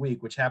 days of the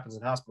week, which happens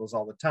in hospitals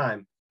all the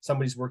time.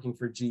 Somebody's working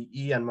for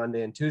GE on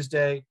Monday and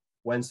Tuesday,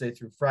 Wednesday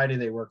through Friday,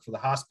 they work for the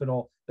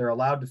hospital. They're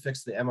allowed to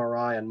fix the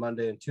MRI on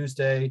Monday and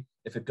Tuesday.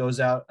 If it goes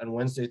out on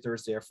Wednesday,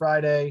 Thursday, or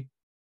Friday,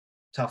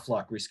 tough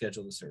luck,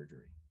 reschedule the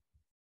surgery.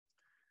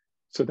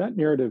 So that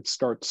narrative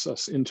starts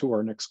us into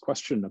our next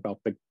question about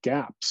the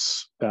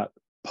gaps that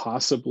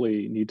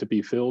possibly need to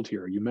be filled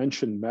here. You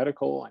mentioned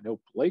medical. I know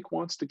Blake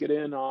wants to get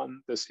in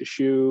on this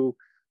issue,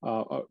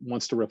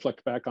 wants to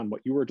reflect back on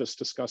what you were just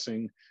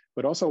discussing,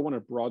 but also want to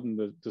broaden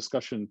the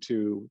discussion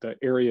to the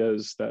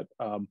areas that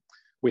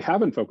we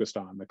haven't focused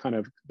on, the kind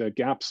of the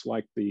gaps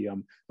like the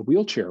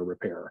wheelchair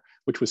repair,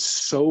 which was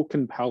so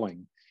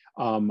compelling,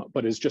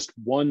 but is just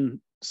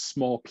one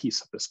small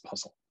piece of this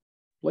puzzle.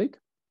 Blake?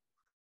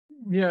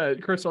 Yeah,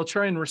 Chris, I'll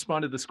try and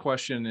respond to this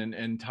question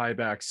and tie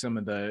back some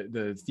of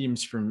the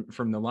themes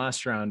from the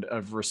last round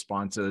of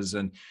responses.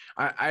 And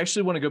I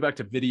actually want to go back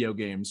to video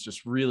games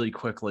just really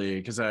quickly,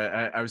 because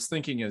I was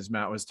thinking as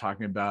Matt was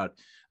talking about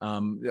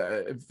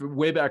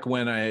way back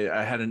when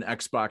I had an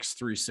Xbox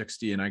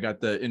 360 and I got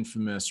the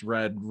infamous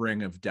red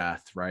ring of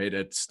death, right?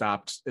 It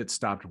stopped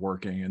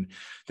working, and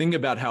think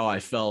about how I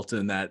felt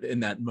in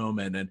that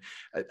moment. And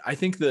I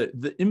think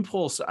the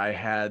impulse I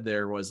had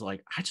there was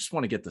like, I just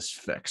want to get this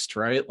fixed,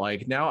 right?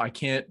 Like now I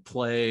can't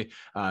play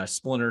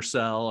Splinter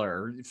Cell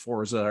or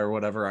Forza or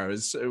whatever I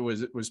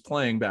was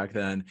playing back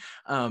then.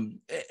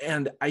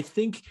 And I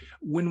think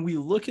when we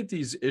look at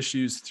these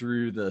issues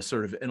through the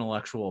sort of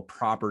intellectual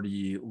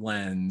property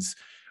lens,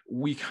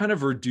 we kind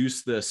of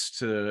reduce this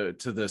to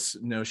this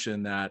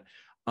notion that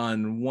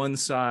on one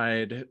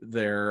side,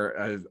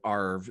 there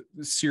are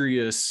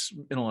serious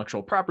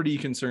intellectual property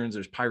concerns.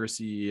 There's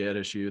piracy at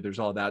issue. There's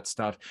all that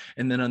stuff.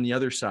 And then on the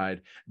other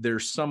side,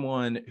 there's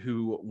someone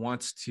who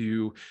wants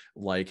to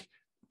like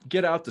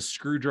get out the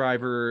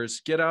screwdrivers,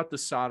 get out the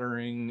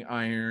soldering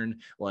iron,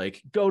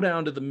 like go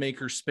down to the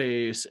maker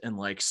space and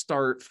like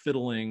start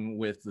fiddling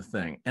with the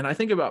thing. And I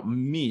think about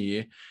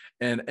me,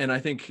 and I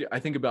think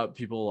about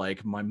people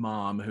like my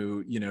mom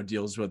who, you know,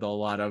 deals with a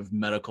lot of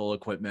medical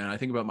equipment. I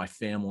think about my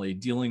family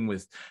dealing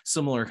with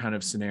similar kind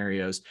of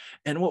scenarios.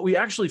 And what we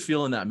actually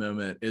feel in that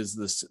moment is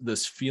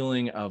this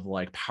feeling of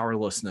like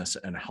powerlessness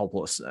and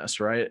helplessness,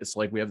 right? It's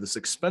like we have this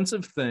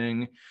expensive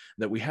thing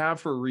that we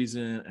have for a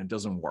reason and it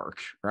doesn't work,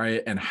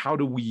 right? And how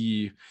do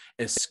we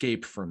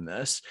escape from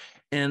this?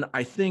 And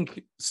I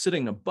think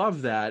sitting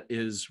above that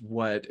is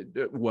what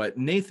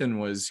Nathan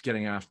was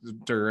getting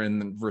after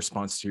in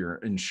response to your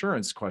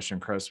insurance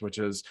question, Chris, which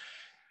is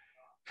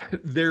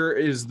there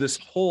is this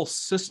whole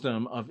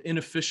system of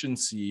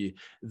inefficiency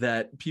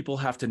that people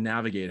have to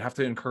navigate, have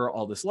to incur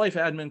all this life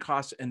admin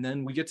costs. And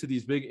then we get to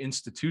these big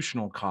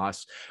institutional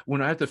costs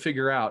when I have to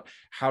figure out,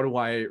 how do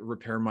I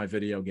repair my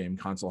video game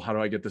console? How do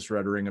I get this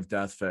red ring of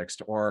death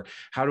fixed? Or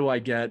how do I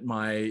get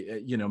my,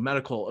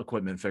 medical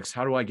equipment fixed?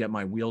 How do I get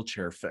my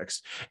wheelchair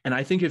fixed? And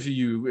I think if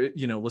you,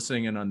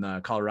 listening in on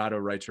the Colorado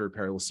Right to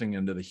Repair, listening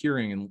into the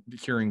hearing and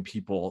hearing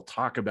people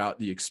talk about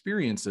the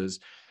experiences,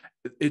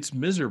 it's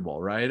miserable,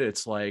 right?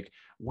 It's like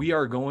we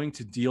are going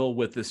to deal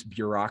with this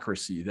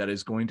bureaucracy that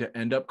is going to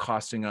end up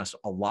costing us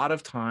a lot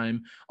of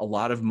time, a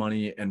lot of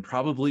money, and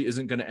probably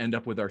isn't going to end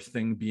up with our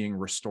thing being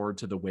restored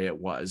to the way it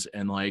was.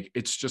 And like,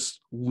 it's just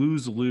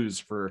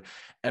lose-lose for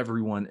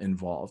everyone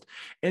involved.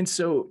 And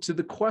so to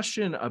the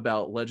question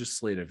about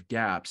legislative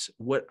gaps,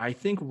 what I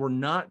think we're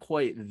not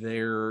quite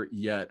there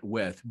yet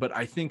with, but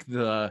I think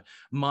the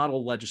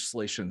model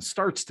legislation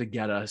starts to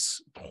get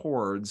us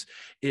towards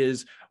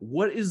is,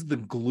 what is the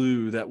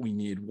glue that we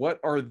need? What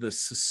are the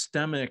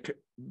systemic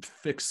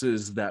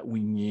fixes that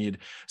we need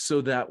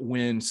so that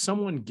when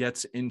someone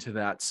gets into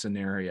that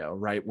scenario,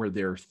 right, where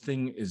their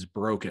thing is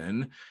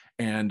broken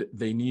and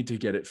they need to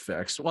get it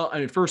fixed? Well, I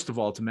mean, first of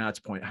all, to Matt's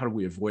point, how do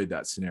we avoid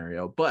that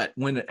scenario? But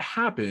when it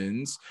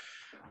happens,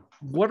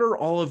 what are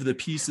all of the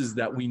pieces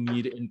that we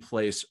need in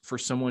place for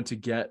someone to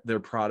get their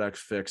product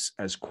fixed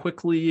as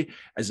quickly,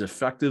 as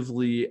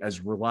effectively,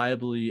 as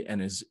reliably,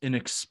 and as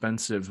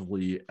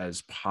inexpensively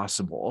as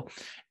possible?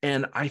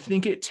 And I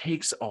think it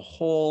takes a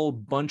whole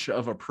bunch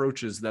of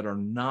approaches that are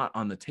not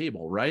on the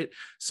table, right?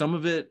 Some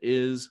of it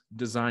is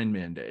design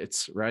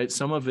mandates, right?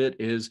 Some of it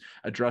is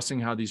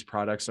addressing how these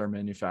products are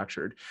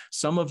manufactured.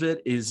 Some of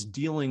it is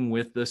dealing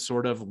with the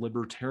sort of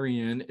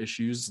libertarian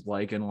issues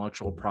like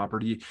intellectual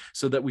property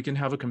so that we can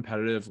have a competitive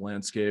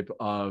landscape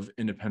of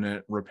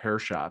independent repair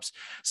shops.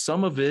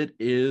 Some of it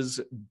is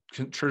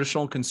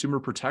traditional consumer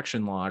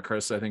protection law,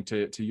 Chris. I think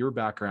to your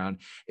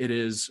background, it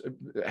is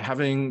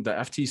having the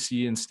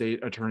FTC and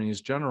state attorneys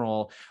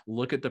general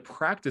look at the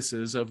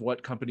practices of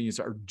what companies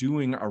are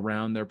doing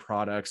around their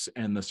products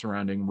and the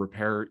surrounding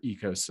repair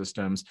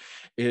ecosystems.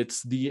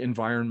 It's the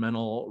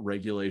environmental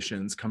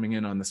regulations coming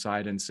in on the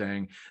side and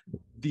saying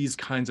these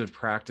kinds of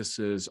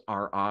practices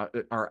are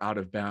out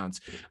of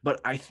bounds. But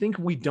I think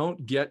we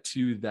don't get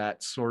to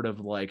that sort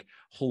of like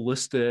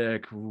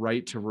holistic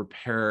right to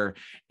repair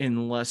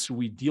unless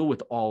we deal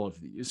with all of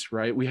these,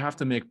 right? We have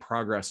to make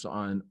progress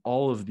on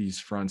all of these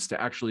fronts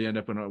to actually end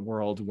up in a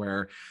world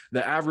where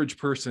the average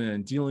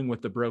person dealing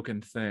with the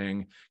broken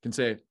thing can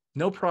say,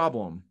 no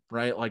problem,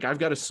 right? Like I've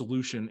got a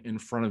solution in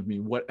front of me,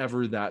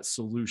 whatever that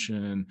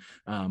solution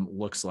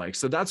looks like.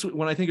 So that's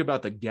when I think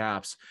about the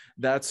gaps,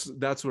 that's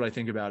what I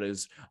think about,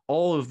 is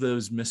all of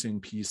those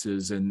missing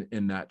pieces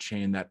in that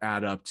chain that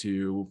add up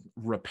to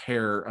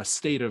repair, a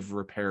state of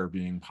repair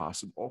being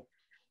possible.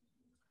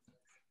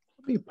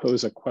 Let me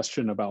pose a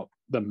question about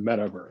the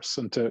metaverse,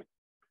 and to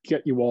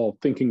get you all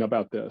thinking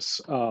about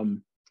this.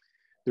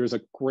 There's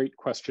a great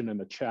question in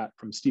the chat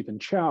from Stephen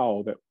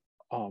Chow that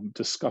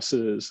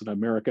discusses an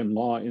American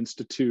Law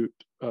Institute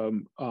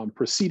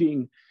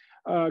proceeding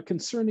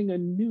concerning a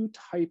new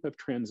type of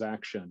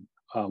transaction,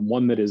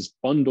 one that is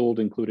bundled,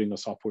 including a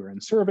software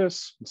and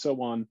service, and so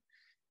on.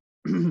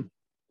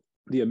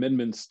 The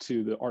amendments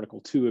to the Article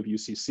 2 of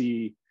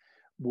UCC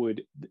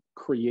would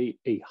create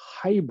a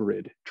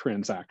hybrid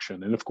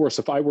transaction. And of course,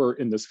 if I were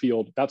in this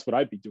field, that's what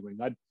I'd be doing.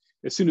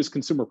 As soon as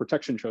consumer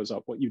protection shows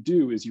up, what you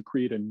do is you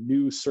create a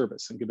new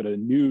service and give it a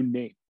new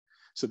name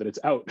so that it's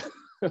out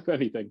of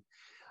anything.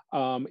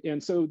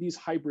 And so these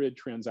hybrid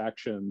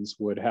transactions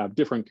would have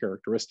different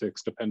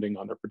characteristics depending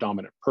on their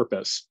predominant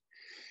purpose.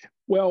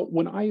 Well,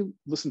 when I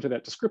listen to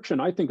that description,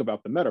 I think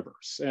about the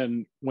metaverse.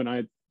 And when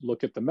I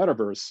look at the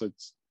metaverse,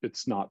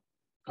 it's not,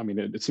 I mean,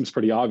 it seems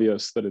pretty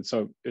obvious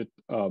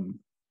that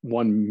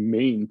one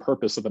main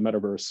purpose of the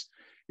metaverse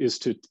is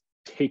to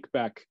take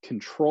back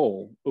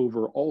control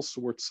over all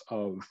sorts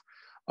of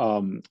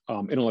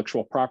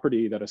intellectual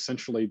property that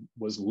essentially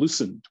was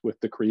loosened with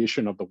the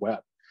creation of the web.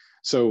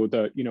 So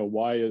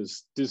why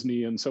is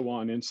Disney and so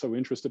on and so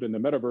interested in the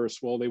metaverse?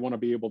 Well, they want to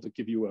be able to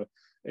give you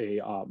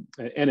an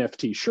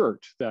NFT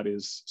shirt that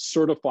is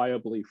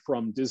certifiably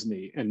from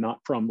Disney and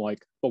not from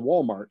like the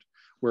Walmart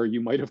where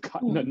you might have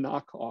gotten a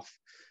knockoff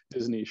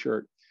Disney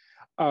shirt.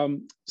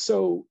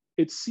 So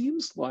it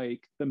seems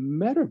like the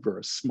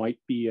metaverse might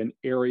be an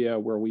area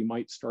where we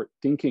might start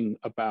thinking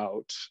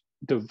about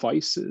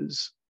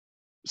devices,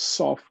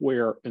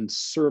 software, and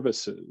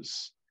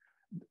services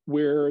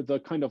where the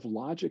kind of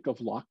logic of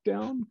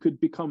lockdown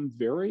could become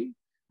very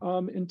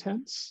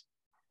intense.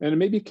 And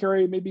maybe,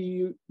 Carrie,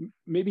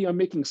 maybe I'm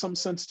making some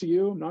sense to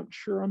you. I'm not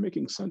sure I'm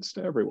making sense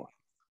to everyone.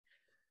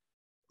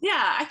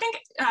 Yeah, I think,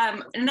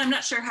 and I'm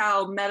not sure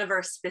how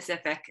metaverse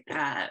specific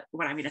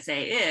what I'm going to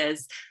say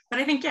is, but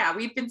I think, yeah,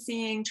 we've been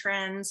seeing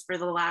trends for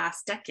the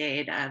last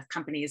decade of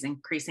companies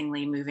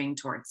increasingly moving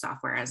towards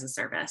software as a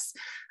service,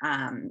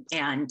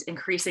 and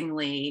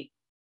increasingly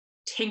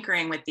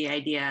tinkering with the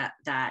idea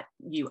that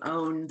you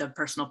own the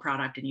personal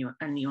product and you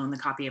own the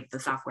copy of the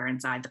software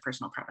inside the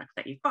personal product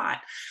that you've bought,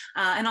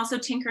 and also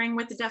tinkering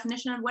with the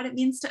definition of what it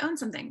means to own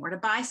something or to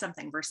buy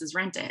something versus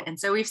rent it. And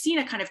so we've seen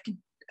a kind of,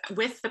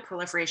 with the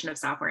proliferation of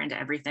software into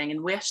everything,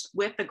 and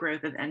with the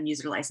growth of end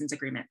user license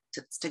agreement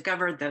to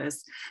govern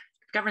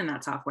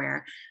that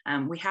software,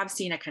 we have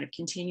seen a kind of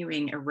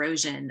continuing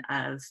erosion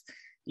of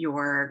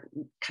your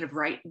kind of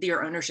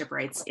your ownership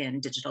rights in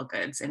digital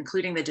goods,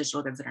 including the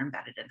digital goods that are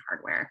embedded in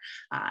hardware,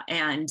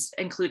 and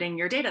including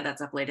your data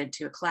that's uploaded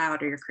to a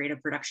cloud or your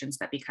creative productions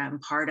that become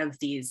part of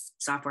these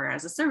software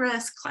as a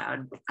service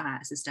cloud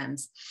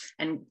systems.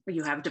 And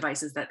you have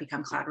devices that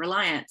become cloud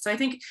reliant. So I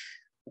think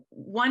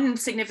one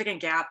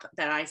significant gap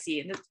that I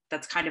see, and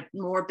that's kind of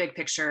more big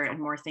picture and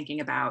more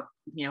thinking about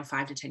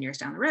 5 to 10 years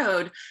down the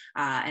road,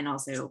 and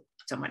also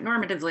somewhat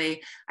normatively,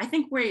 I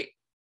think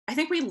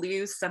we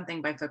lose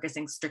something by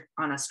focusing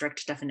on a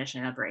strict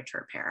definition of right to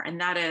repair,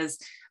 and that is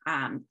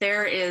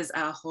there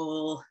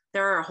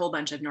are a whole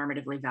bunch of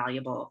normatively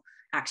valuable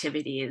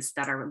activities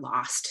that are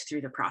lost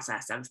through the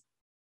process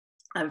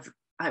of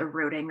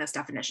eroding this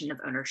definition of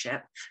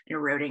ownership,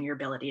 eroding your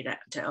ability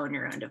to own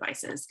your own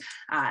devices.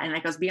 And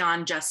that goes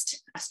beyond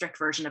just a strict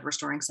version of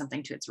restoring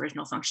something to its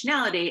original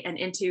functionality and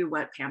into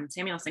what Pam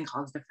Samuelson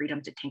calls the freedom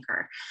to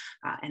tinker,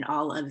 and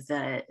all of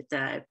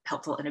the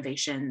helpful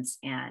innovations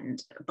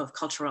and both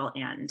cultural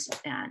and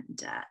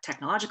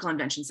technological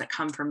inventions that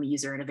come from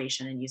user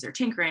innovation and user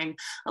tinkering,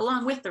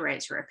 along with the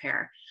right to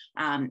repair.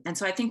 And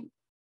so I think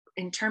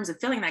in terms of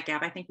filling that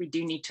gap, I think we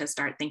do need to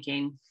start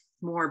thinking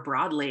more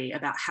broadly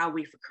about how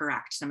we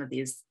correct some of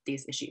these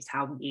issues,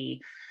 how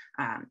we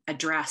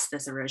address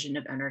this erosion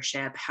of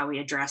ownership, how we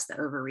address the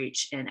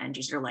overreach in end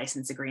user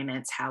license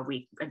agreements, how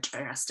we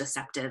address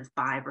deceptive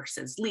buy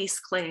versus lease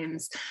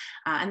claims,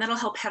 and that'll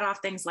help head off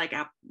things like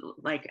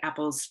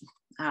Apple's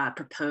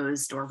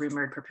proposed or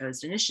rumored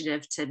proposed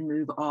initiative to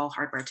move all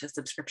hardware to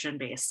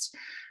subscription-based,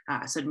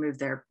 so to move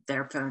their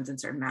phones and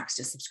certain Macs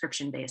to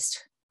subscription-based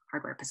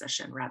hardware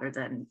position rather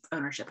than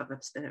ownership of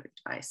a specific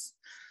device.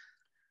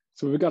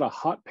 So we've got a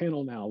hot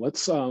panel now.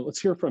 Let's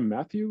hear from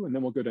Matthew, and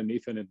then we'll go to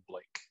Nathan and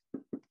Blake.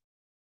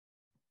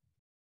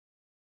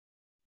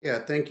 Yeah,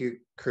 thank you,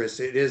 Chris.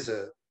 It is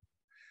a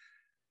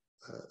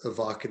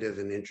evocative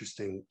and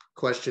interesting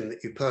question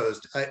that you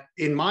posed.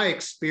 In my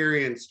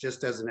experience,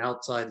 just as an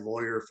outside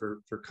lawyer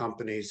for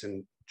companies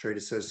and trade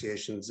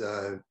associations,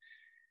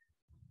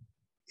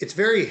 it's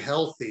very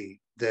healthy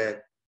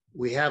that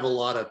we have a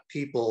lot of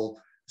people,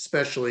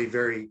 especially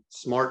very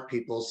smart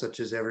people, such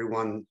as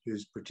everyone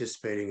who's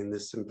participating in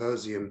this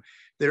symposium,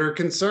 that are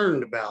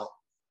concerned about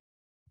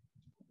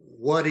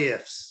what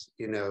ifs,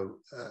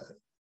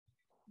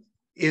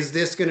 is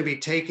this going to be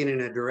taken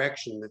in a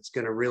direction that's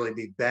going to really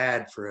be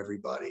bad for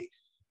everybody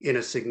in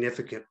a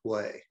significant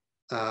way?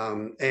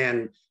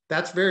 And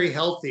that's very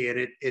healthy,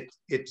 and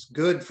it's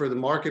good for the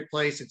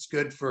marketplace. It's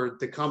good for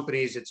the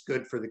companies. It's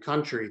good for the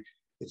country.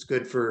 It's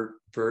good for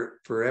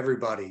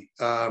everybody.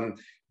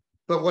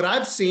 But what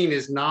I've seen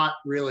is not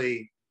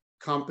really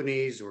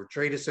companies or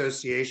trade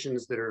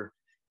associations that are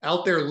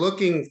out there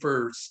looking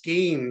for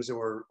schemes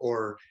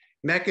or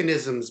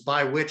mechanisms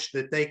by which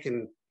that they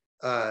can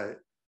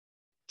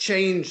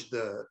change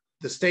the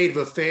state of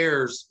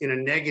affairs in a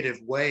negative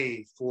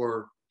way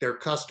for their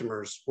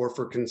customers or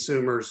for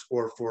consumers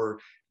or for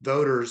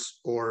voters.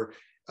 Or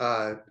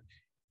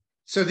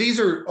so these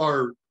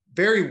are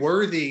very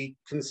worthy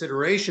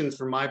considerations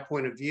from my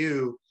point of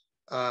view,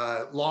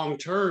 long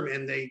term,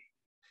 and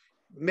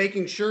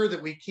making sure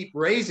that we keep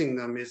raising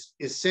them is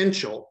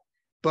essential.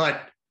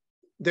 But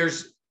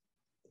there's,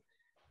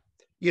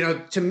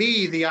 to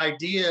me, the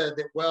idea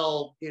that,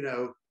 well,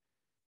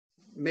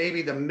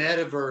 maybe the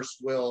metaverse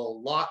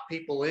will lock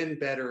people in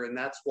better, and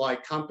that's why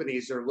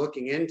companies are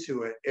looking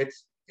into it.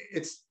 It's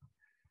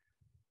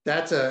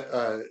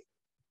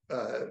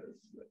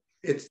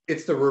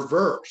the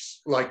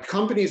reverse. Like,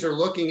 companies are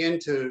looking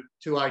into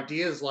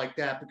ideas like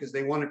that because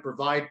they want to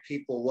provide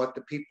people what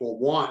the people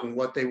want and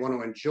what they want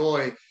to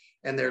enjoy,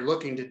 and they're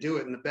looking to do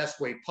it in the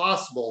best way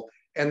possible.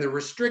 And the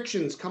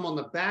restrictions come on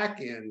the back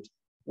end,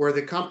 where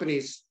the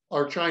companies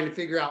are trying to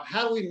figure out,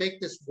 how do we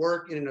make this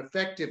work in an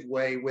effective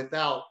way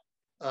without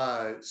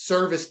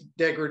service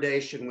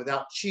degradation,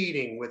 without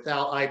cheating,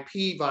 without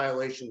IP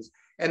violations?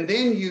 And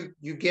then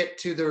you get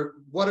to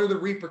what are the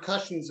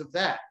repercussions of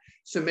that?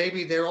 So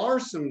maybe there are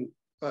some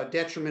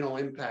detrimental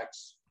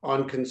impacts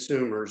on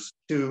consumers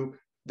to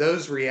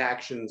those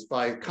reactions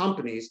by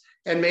companies,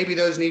 and maybe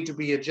those need to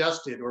be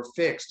adjusted or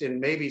fixed, and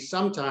maybe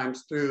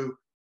sometimes through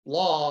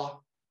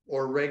law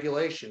or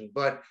regulation,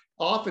 but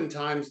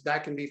oftentimes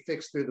that can be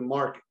fixed through the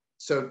market.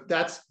 So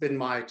that's been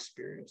my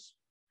experience.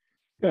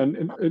 Yeah,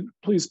 and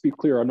please be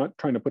clear, I'm not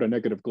trying to put a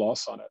negative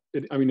gloss on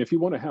it. I mean, if you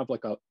want to have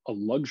like a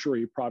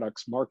luxury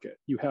products market,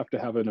 you have to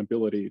have an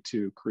ability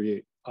to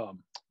create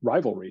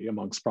rivalry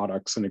amongst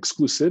products and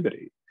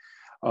exclusivity.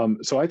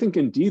 So I think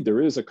indeed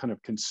there is a kind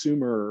of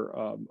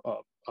consumer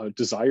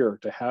desire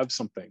to have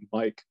something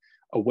like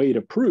a way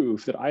to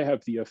prove that I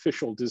have the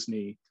official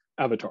Disney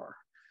avatar.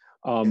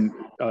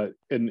 The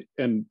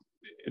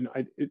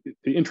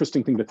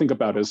interesting thing to think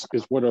about is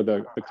what are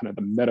the kind of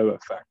the meta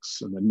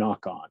effects and the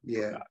knock-on.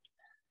 Yeah.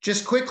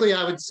 Just quickly,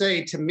 I would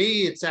say, to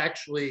me, it's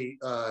actually,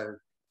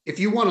 if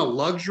you want a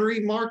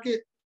luxury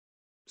market,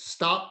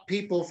 stop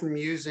people from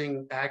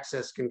using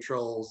access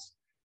controls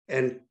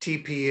and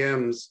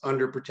TPMs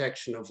under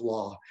protection of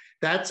law.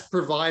 That's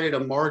provided a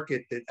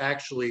market that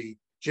actually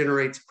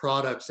generates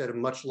products at a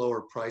much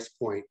lower price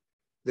point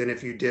than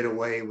if you did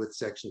away with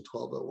Section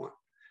 1201.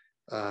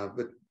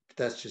 But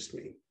that's just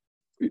me.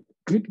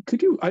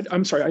 Could you,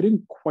 I'm sorry, I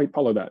didn't quite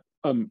follow that.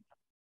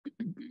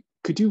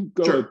 Could you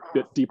go Sure. a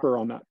bit deeper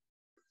on that?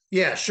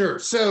 Yeah, sure.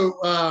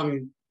 So,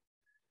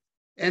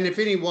 and if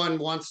anyone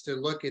wants to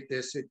look at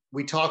this,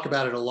 we talk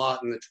about it a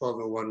lot in the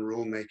 1201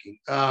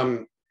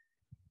 rulemaking.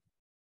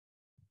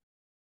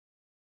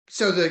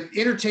 So the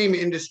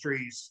entertainment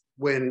industries,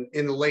 when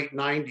in the late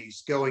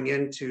 90s, going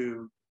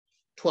into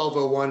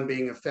 1201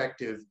 being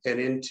effective and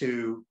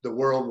into the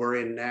world we're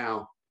in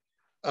now,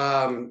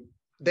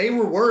 they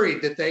were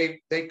worried that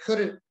they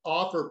couldn't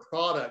offer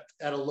product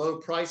at a low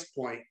price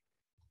point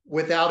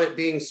without it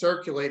being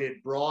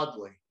circulated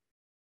broadly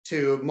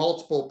to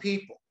multiple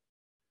people.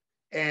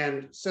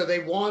 And so they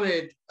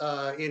wanted,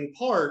 in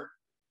part,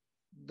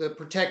 the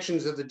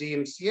protections of the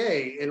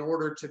DMCA in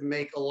order to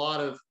make a lot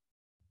of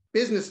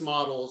business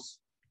models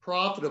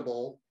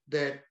profitable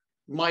that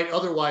might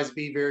otherwise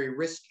be very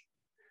risky.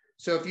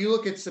 So if you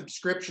look at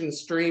subscription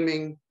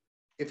streaming,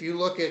 if you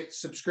look at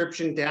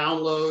subscription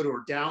download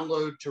or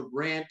download to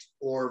rent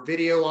or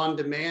video on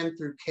demand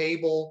through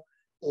cable,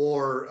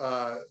 or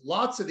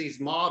lots of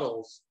these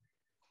models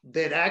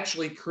that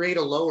actually create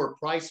a lower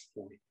price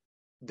point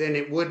than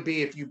it would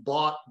be if you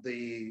bought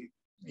the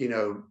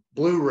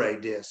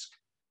Blu-ray disc.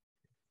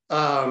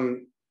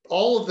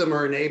 All of them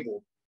are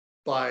enabled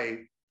by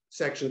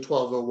Section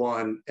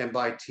 1201 and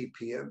by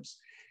TPMs.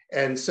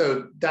 And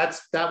so that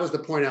was the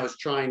point I was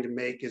trying to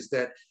make, is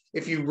that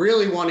if you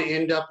really want to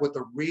end up with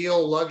a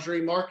real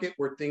luxury market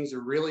where things are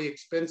really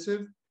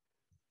expensive,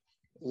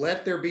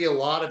 let there be a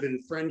lot of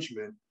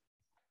infringement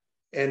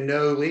and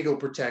no legal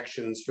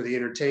protections for the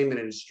entertainment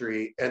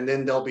industry. And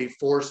then they'll be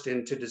forced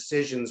into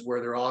decisions where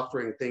they're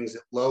offering things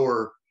at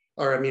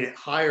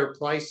higher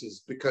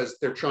prices because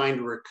they're trying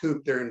to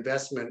recoup their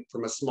investment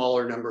from a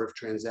smaller number of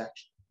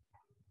transactions.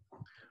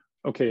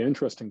 Okay,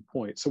 interesting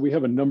point. So we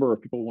have a number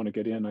of people who want to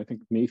get in. I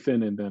think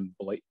Nathan and then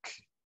Blake.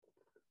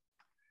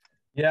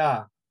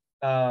 Yeah,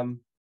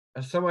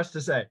 there's so much to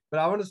say, but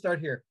I want to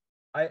start here.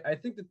 I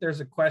think that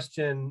there's a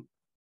question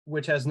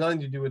which has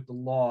nothing to do with the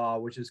law,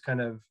 which is kind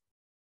of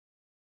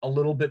a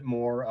little bit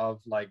more of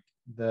like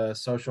the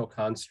social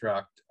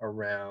construct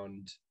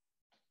around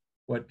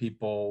what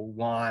people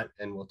want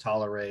and will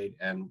tolerate,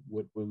 and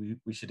what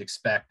we should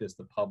expect as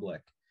the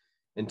public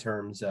in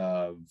terms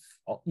of,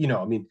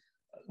 I mean,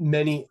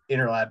 many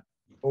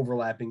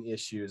overlapping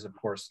issues. Of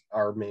course,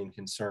 our main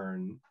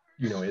concern,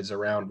 is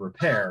around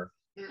repair.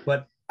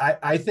 But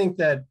I think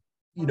that,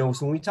 so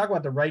when we talk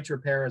about the right to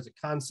repair as a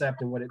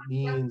concept and what it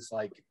means,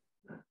 like,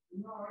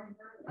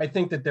 I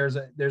think that there's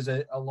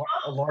a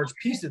large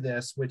piece of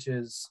this, which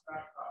is,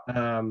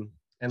 and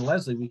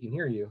Leslie, we can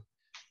hear you.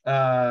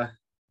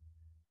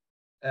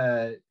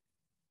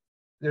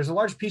 There's a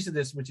large piece of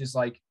this, which is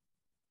like,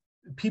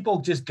 people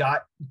just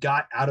got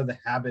out of the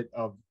habit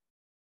of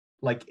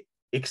like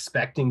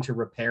expecting to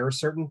repair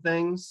certain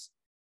things,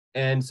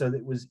 and so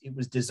it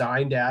was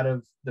designed out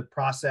of the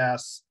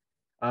process.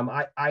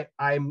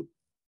 I'm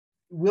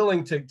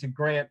willing to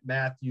grant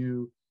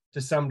Matthew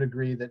to some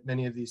degree that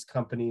many of these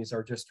companies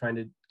are just trying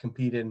to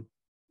compete in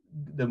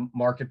the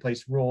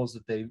marketplace rules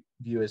that they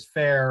view as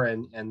fair,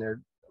 and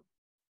they're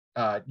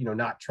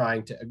not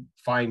trying to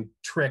find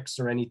tricks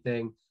or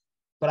anything.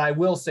 But I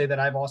will say that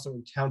I've also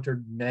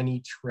encountered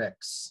many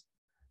tricks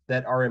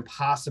that are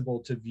impossible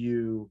to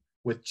view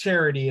with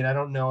charity. And I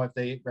don't know if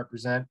they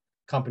represent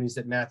companies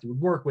that Matthew would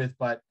work with,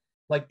 but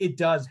like, it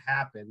does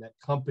happen that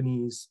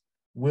companies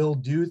will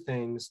do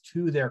things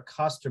to their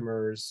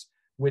customers,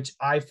 which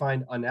I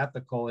find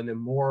unethical and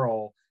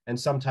immoral, and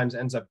sometimes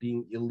ends up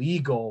being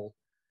illegal,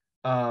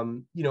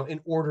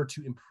 in order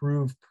to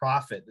improve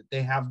profit. That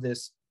they have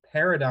this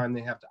paradigm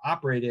they have to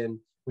operate in,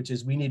 which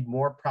is, we need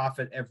more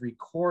profit every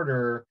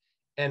quarter.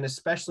 And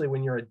especially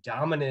when you're a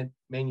dominant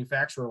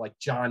manufacturer like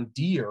John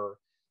Deere,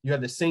 you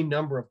have the same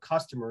number of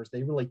customers,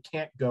 they really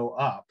can't go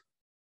up.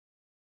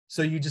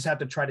 So you just have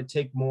to try to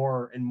take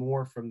more and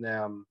more from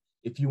them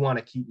if you want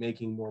to keep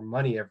making more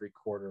money every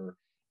quarter.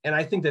 And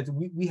I think that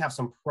we have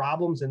some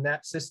problems in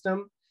that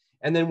system.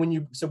 And then when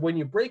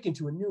you break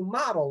into a new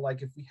model,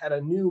 like if we had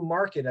a new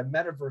market, a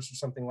metaverse or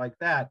something like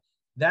that,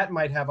 that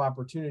might have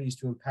opportunities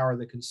to empower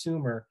the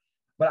consumer.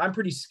 But I'm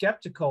pretty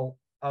skeptical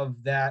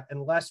of that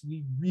unless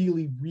we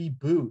really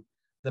reboot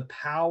the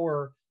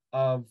power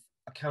of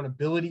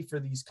accountability for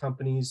these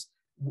companies.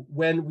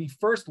 When we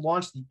first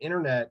launched the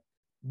internet,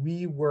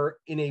 we were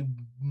in a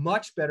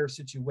much better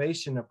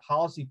situation, a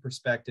policy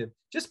perspective,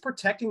 just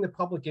protecting the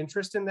public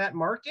interest in that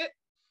market.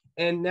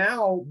 And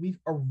now we've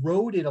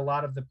eroded a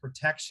lot of the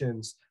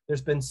protections.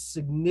 There's been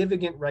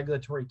significant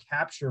regulatory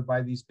capture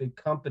by these big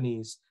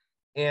companies.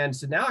 And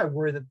so now I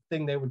worry that the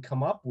thing they would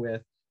come up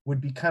with would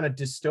be kind of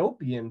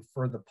dystopian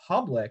for the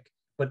public,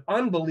 but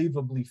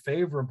unbelievably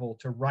favorable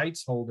to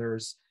rights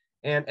holders.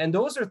 And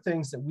those are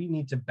things that we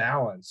need to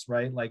balance,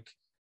 right? Like,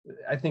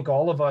 I think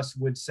all of us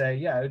would say,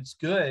 yeah, it's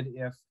good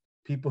if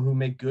people who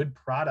make good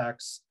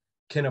products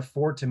can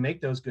afford to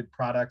make those good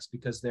products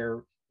because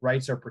their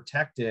rights are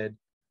protected.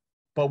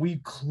 But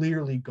we've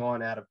clearly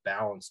gone out of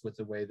balance with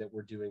the way that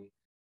we're doing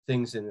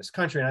things in this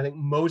country. And I think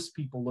most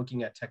people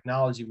looking at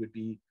technology would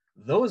be,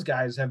 those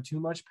guys have too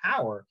much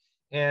power.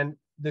 And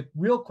the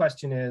real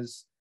question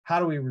is, how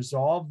do we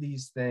resolve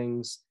these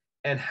things?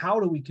 And how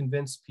do we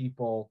convince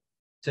people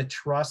to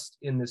trust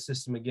in the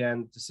system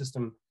again? The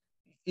system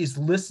is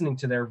listening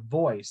to their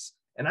voice.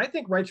 And I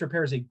think Right to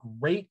Repair is a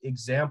great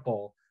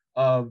example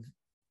of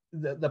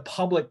the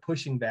public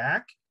pushing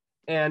back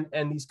and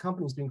these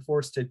companies being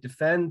forced to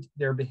defend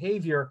their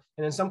behavior,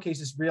 and in some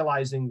cases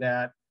realizing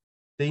that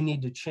they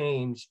need to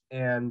change.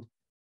 And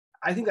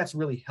I think that's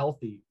really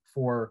healthy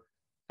for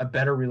a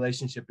better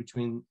relationship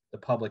between the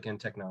public and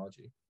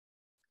technology.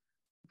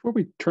 Before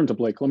we turn to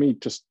Blake, let me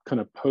just kind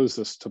of pose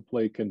this to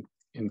Blake and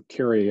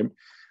Carrie.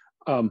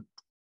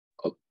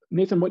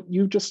 Nathan, what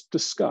you just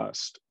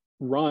discussed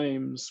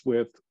rhymes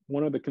with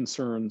one of the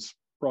concerns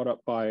brought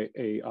up by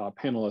a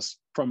panelist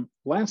from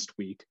last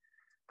week,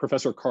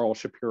 Professor Carl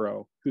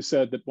Shapiro, who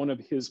said that one of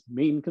his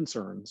main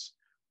concerns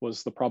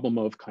was the problem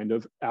of kind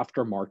of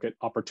aftermarket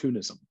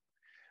opportunism.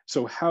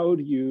 So how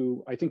do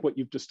you, I think what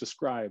you've just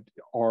described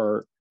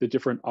are the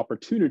different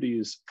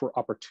opportunities for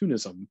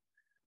opportunism.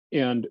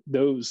 And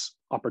those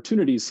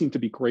opportunities seem to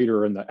be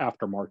greater in the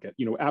aftermarket.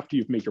 After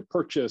you've made your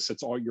purchase,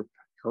 it's all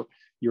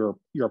your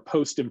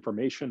post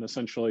information,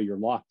 essentially, you're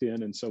locked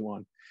in and so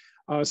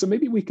on. So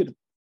maybe we could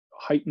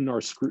heighten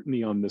our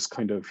scrutiny on this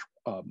kind of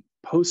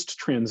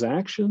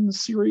post-transaction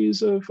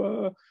series of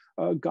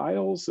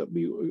guile that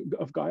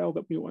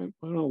we want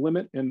to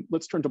limit. And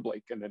let's turn to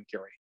Blake and then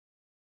Carrie.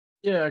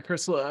 Yeah,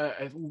 Chris,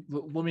 let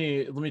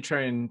me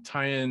try and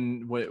tie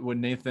in what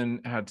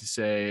Nathan had to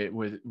say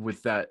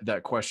with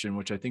that question,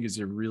 which I think is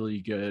a really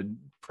good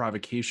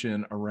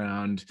provocation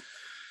around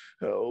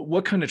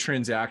what kind of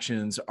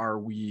transactions are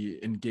we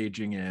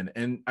engaging in?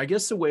 And I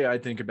guess the way I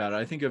think about it,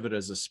 I think of it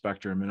as a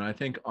spectrum. And I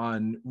think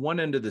on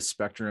one end of the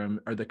spectrum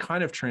are the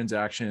kind of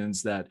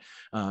transactions that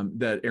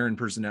Aaron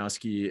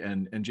Perzanowski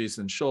and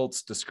Jason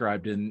Schultz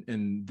described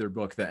in their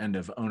book, The End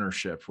of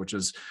Ownership, which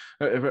is,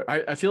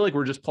 I feel like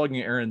we're just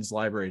plugging Aaron's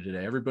library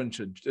today. Everyone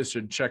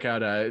should check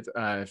out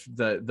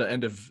the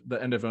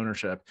End of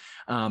Ownership.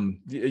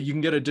 You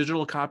can get a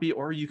digital copy,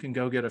 or you can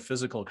go get a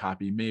physical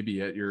copy,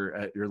 maybe at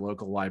your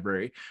local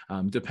library.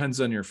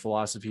 Depends on your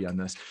philosophy on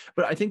this.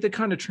 But I think the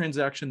kind of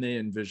transaction they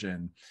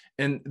envision,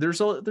 and there's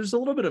a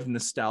little bit of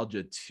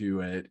nostalgia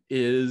to it,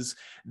 is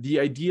the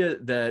idea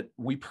that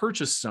we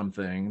purchase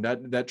something,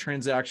 that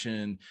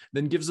transaction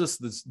then gives us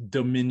this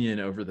dominion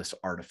over this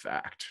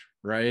artifact,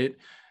 right?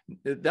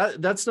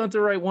 That's not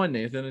the right one,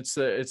 Nathan. It's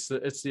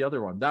the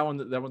other one. That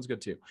one's good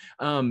too.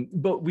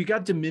 But we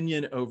got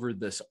dominion over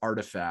this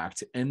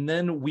artifact, and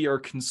then we are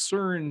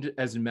concerned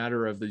as a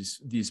matter of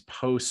these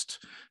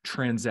post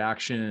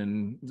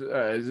transaction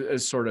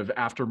as sort of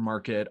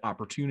aftermarket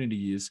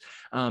opportunities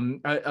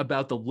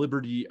about the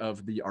liberty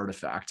of the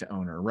artifact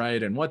owner,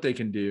 right, and what they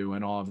can do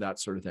and all of that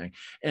sort of thing.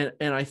 And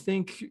I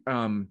think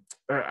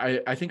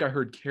I think I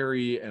heard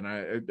Carrie and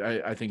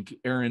I think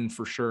Aaron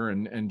for sure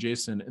and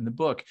Jason in the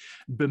book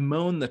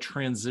bemoan the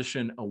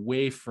transition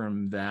away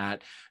from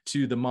that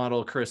to the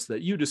model, Chris,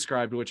 that you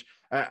described, which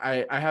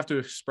I have to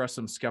express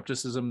some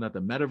skepticism that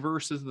the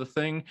metaverse is the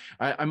thing.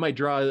 I might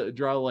draw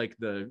like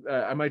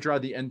I might draw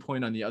the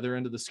endpoint on the other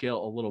end of the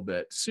scale a little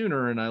bit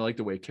sooner, and I like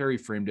the way Carrie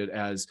framed it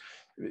as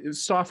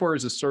software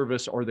as a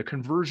service, or the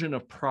conversion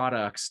of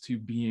products to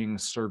being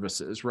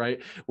services,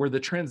 right? Where the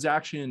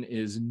transaction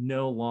is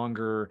no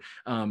longer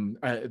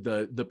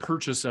the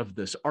purchase of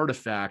this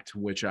artifact,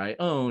 which I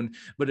own,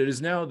 but it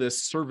is now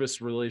this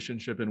service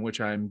relationship in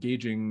which I'm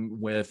engaging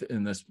with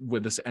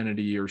this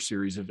entity or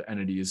series of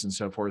entities and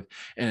so forth.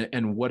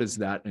 And what does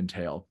that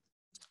entail?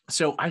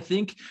 So I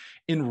think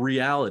in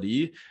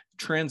reality,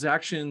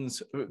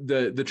 transactions,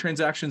 the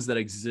transactions that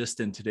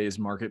exist in today's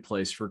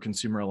marketplace for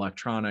consumer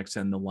electronics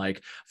and the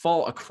like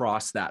fall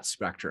across that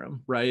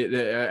spectrum, right?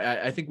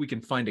 I think we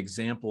can find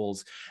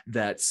examples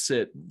that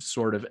sit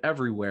sort of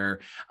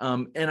everywhere.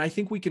 And I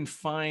think we can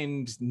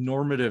find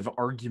normative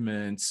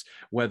arguments,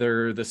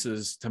 whether this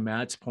is, to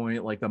Matt's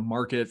point, like the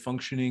market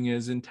functioning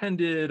as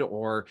intended,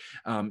 or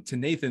to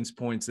Nathan's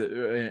points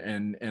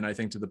and I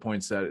think to the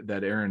points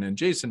that Aaron and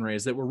Jason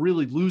raised, that we're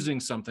really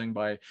losing something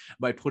by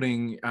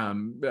putting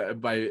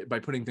by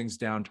putting things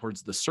down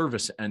towards the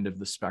service end of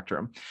the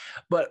spectrum.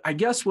 But I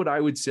guess what I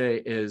would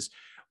say is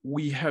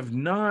we have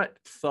not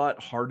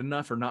thought hard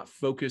enough or not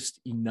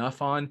focused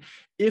enough on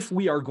if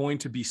we are going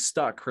to be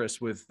stuck, Chris,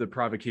 with the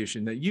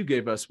provocation that you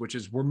gave us, which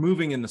is we're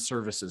moving in the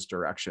services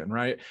direction,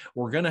 right?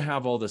 We're going to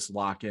have all this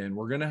lock-in.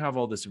 We're going to have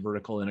all this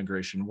vertical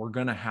integration. We're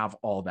going to have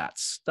all that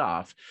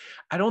stuff.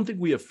 I don't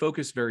think we have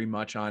focused very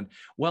much on,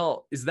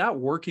 well, is that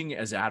working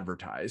as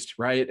advertised,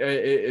 right?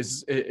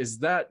 Is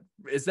that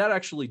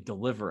actually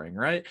delivering,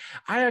 right?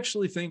 I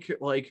actually think,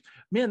 like,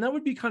 man, that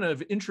would be kind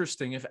of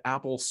interesting if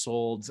Apple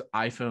sold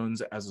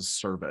iPhones as a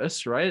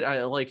service, right?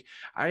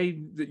 I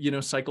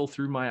cycle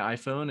through my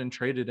iPhone and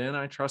trade it in.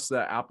 I trust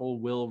that Apple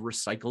will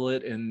recycle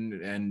it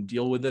and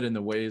deal with it in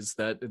the ways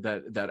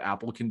that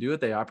Apple can do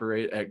it. They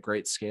operate at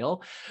great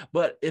scale.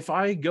 But if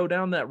I go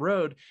down that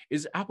road,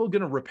 is Apple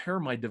going to repair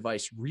my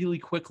device really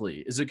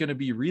quickly? Is it going to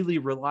be really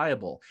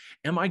reliable?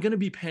 Am I going to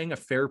be paying a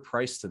fair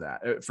price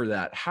for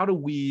that? How do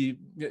we,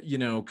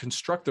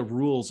 construct the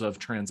rules of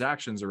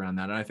transactions around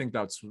that? And I think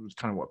that's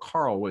kind of what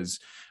Carl was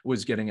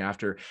getting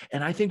after.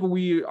 And I think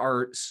we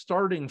are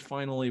starting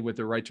finally with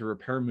the right to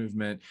repair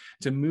movement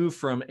to move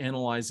from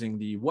analyzing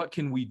what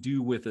can we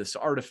do with this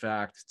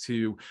artifact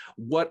to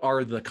what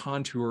are the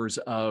contours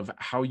of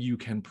how you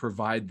can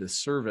provide this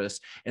service.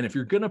 And if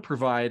you're going to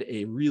provide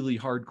a really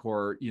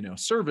hardcore,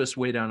 service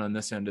way down on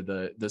this end of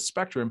the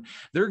spectrum,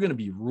 there are going to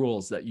be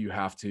rules that you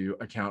have to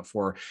account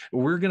for.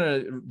 We're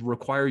going to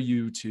require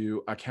you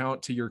to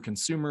account to your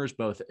consumers,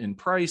 both in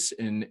price,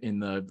 in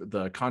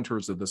the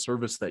contours of the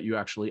service that you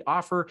actually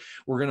offer.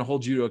 We're going to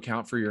hold you to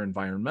account for your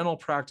environmental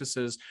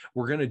practices.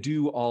 We're going to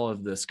do all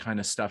of this kind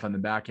of stuff on the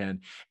back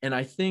end. And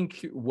I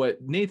think what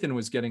Nathan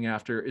was getting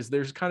after is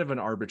there's kind of an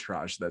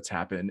arbitrage that's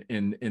happened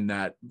in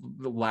that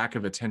lack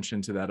of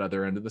attention to that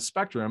other end of the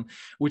spectrum,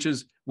 which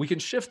is we can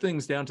shift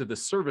things down to the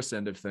service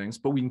end of things,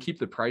 but we can keep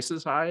the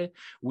prices high.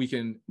 We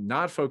can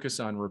not focus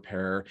on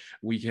repair.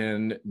 We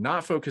can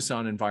not focus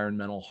on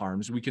environmental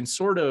harms. We can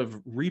sort of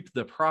reap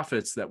the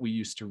profits that we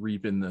used to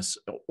reap in this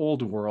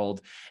old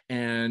world,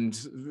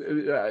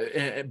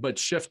 but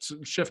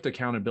shift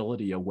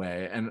accountability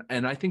away.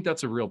 And I think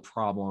that's a real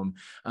problem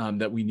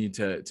that we need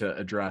to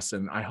address.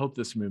 And I hope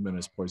this movement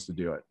is poised to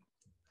do it.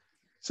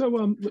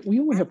 So we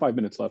only have 5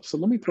 minutes left. So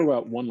let me throw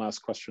out one last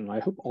question. I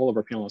hope all of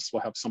our panelists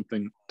will have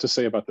something to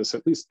say about this,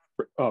 at least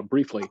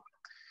briefly.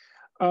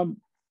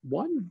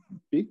 One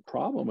big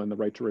problem in the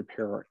right to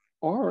repair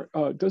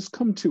does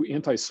come to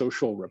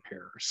antisocial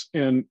repairs.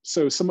 And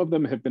so some of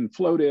them have been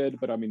floated,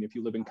 but I mean, if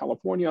you live in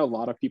California, a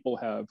lot of people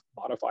have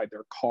modified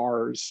their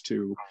cars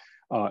to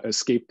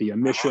escape the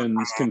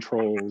emissions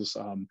controls.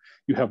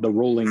 You have the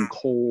rolling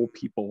coal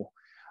people.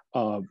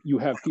 You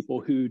have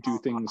people who do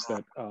things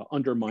that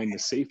undermine the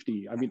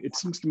safety. I mean, it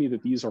seems to me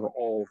that these are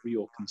all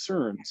real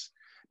concerns.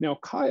 Now,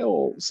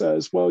 Kyle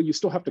says, well, you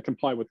still have to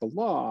comply with the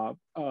law,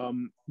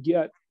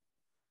 yet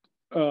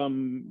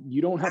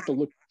you don't have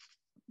to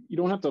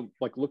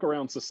look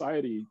around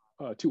society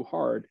too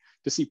hard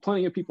to see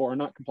plenty of people are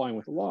not complying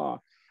with the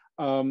law.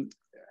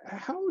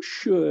 How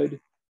should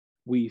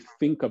we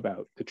think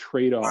about the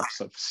trade-offs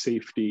of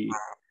safety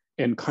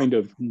and kind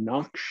of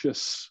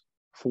noxious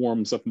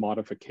forms of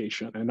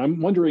modification. And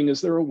I'm wondering,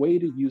 is there a way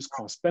to use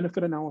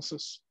cost-benefit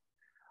analysis?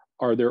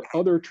 Are there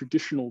other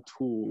traditional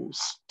tools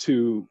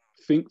to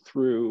think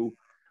through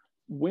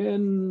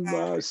when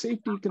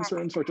safety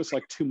concerns are just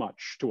like too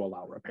much to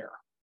allow repair?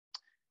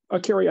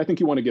 Carrie, I think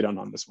you want to get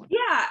on this one. Yeah,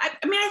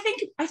 I mean,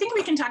 I think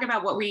we can talk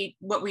about what we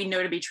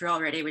know to be true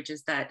already, which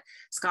is that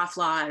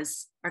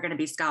scofflaws are going to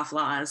be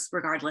scofflaws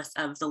regardless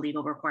of the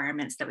legal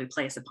requirements that we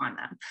place upon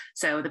them.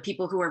 So the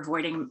people who are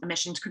avoiding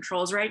emissions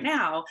controls right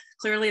now,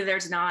 clearly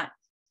there's not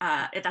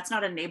that's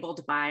not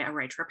enabled by a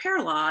right to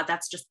repair law.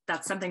 That's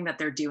something that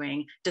they're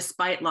doing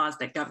despite laws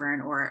that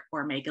govern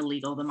or make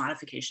illegal the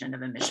modification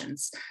of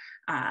emissions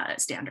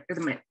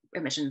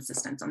emission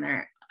systems on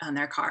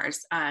their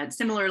cars.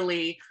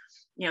 Similarly,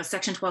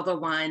 Section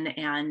 1201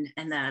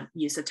 and the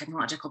use of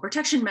technological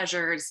protection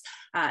measures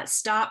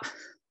stop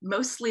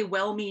mostly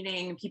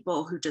well-meaning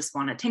people who just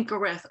want to tinker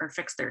with or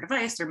fix their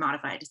device or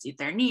modify it to suit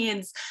their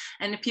needs.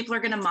 And if people are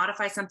going to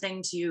modify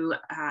something to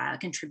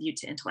contribute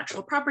to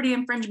intellectual property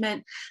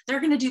infringement,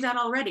 they're going to do that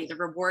already. The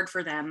reward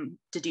for them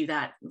to do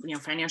that,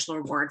 financial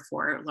reward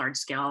for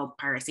large-scale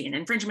piracy and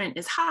infringement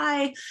is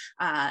high,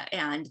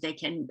 and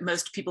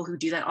most people who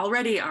do that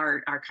already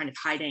are kind of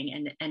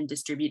hiding and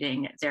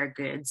distributing their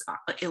goods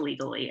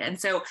illegally. And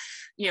so,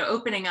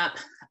 opening up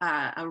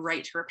a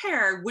right to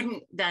repair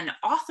wouldn't then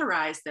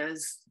authorize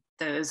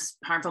those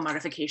harmful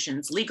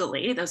modifications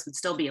legally. Those would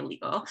still be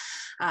illegal.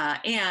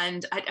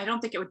 And I don't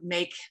think it would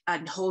make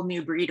a whole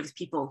new breed of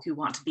people who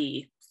want to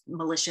be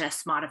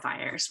malicious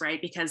modifiers,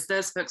 right? Because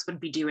those folks would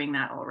be doing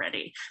that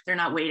already. They're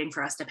not waiting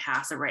for us to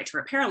pass a right to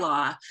repair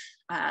law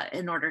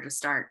in order to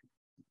start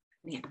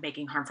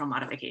making harmful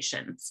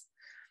modifications.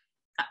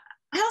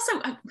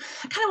 I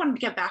kind of wanted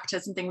to get back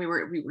to something we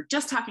were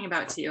just talking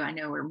about too. I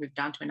know we're moved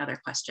on to another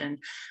question,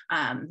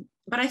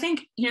 but I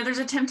think there's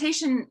a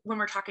temptation when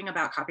we're talking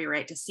about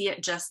copyright to see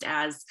it just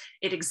as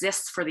it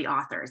exists for the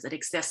authors. It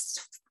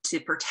exists to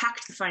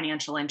protect the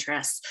financial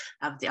interests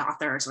of the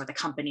authors or the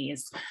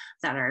companies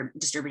that are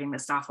distributing the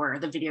software, or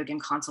the video game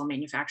console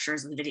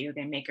manufacturers, or the video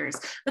game makers.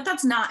 But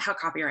that's not how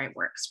copyright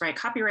works, right?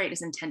 Copyright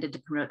is intended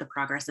to promote the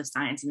progress of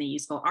science and the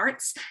useful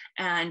arts,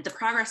 and the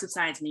progress of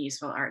science and the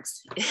useful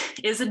arts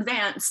is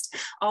advanced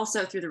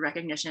also through the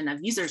recognition of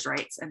users'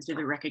 rights and through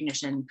the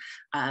recognition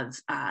of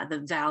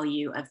the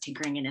value of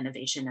tinkering and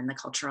innovation in the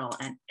cultural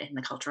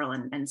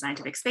and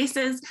scientific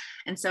spaces.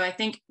 And so I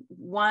think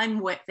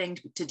one thing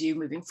to do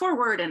moving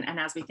forward, and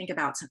as we think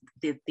about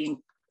the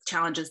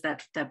challenges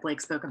that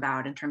Blake spoke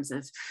about in terms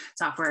of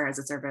software as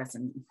a service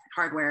and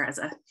hardware as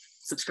a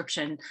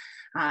subscription,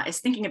 is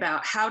thinking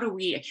about how do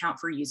we account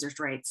for users'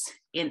 rights,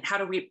 how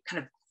do we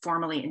kind of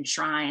formally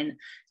enshrine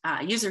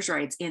users'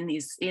 rights in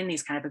these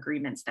kind of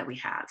agreements that we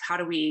have? How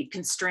do we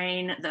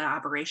constrain the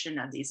operation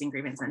of these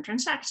agreements and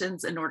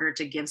transactions in order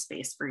to give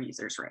space for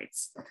users'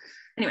 rights?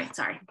 Anyway,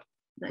 sorry.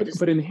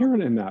 But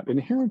inherent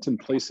in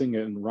placing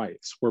it in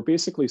rights, we're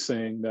basically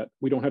saying that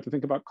we don't have to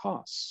think about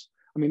costs.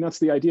 I mean, that's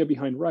the idea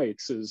behind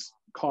rights, is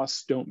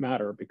costs don't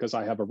matter because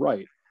I have a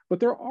right.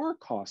 But there are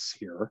costs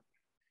here.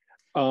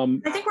 I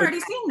think we're already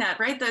seeing that,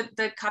 right?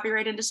 The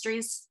copyright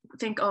industries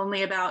think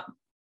only about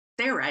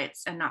their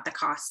rights and not the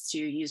costs to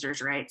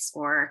users' rights,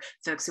 or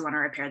folks who want to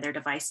repair their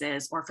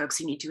devices, or folks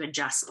who need to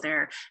adjust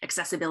their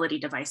accessibility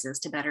devices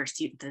to better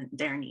suit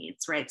their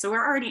needs, right? So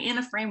we're already in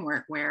a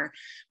framework where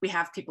we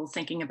have people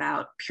thinking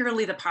about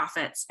purely the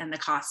profits and the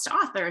costs to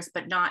authors,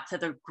 but not to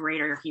the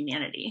greater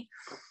humanity.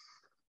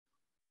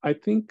 I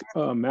think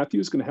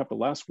Matthew is going to have the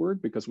last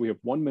word because we have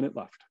 1 minute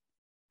left.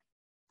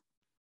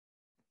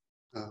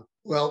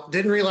 Well,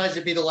 didn't realize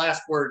it'd be the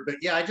last word, but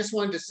yeah, I just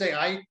wanted to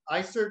say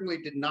I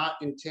certainly did not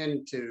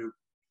intend to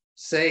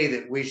say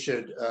that we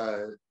should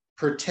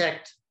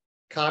protect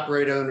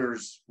copyright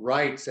owners'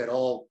 rights at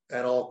all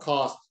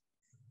costs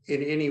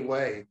in any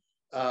way.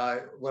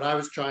 What I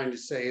was trying to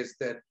say is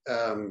that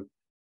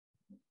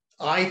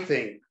I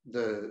think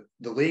the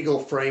legal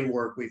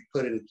framework we've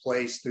put in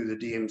place through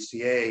the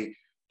DMCA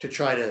to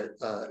try to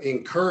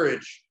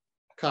encourage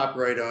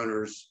copyright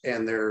owners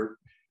and their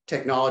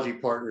technology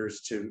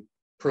partners to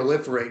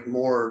proliferate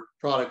more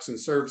products and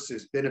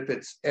services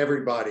benefits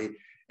everybody.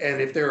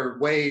 And if there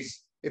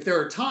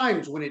are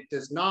times when it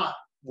does not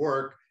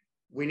work,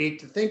 we need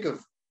to think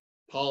of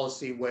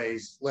policy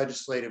ways,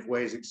 legislative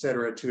ways, et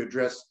cetera, to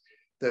address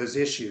those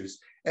issues.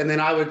 And then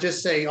I would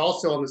just say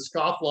also on the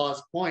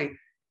scofflaws point,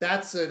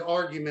 that's an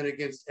argument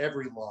against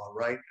every law,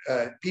 right?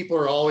 People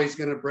are always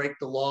going to break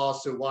the law,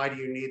 so why do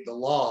you need the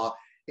law?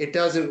 It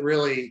doesn't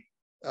really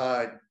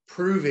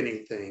prove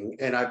anything,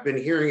 and I've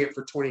been hearing it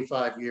for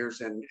 25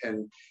 years,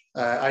 and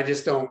I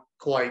just don't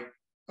quite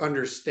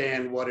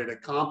understand what it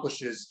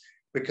accomplishes.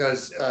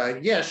 Because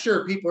yeah,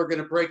 sure, people are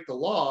going to break the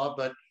law,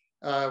 but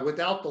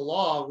without the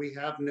law, we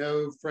have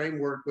no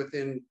framework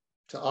within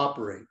to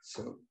operate.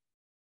 So.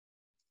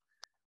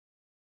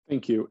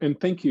 Thank you. And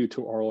thank you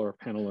to all our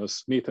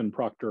panelists, Nathan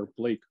Proctor,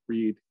 Blake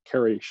Reed,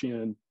 Carrie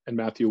Sheehan, and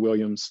Matthew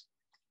Williams.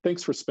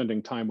 Thanks for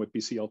spending time with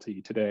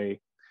BCLT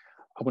today.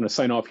 I want to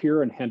sign off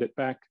here and hand it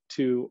back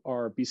to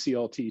our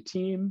BCLT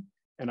team.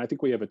 And I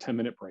think we have a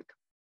 10-minute break.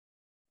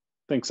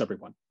 Thanks,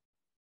 everyone.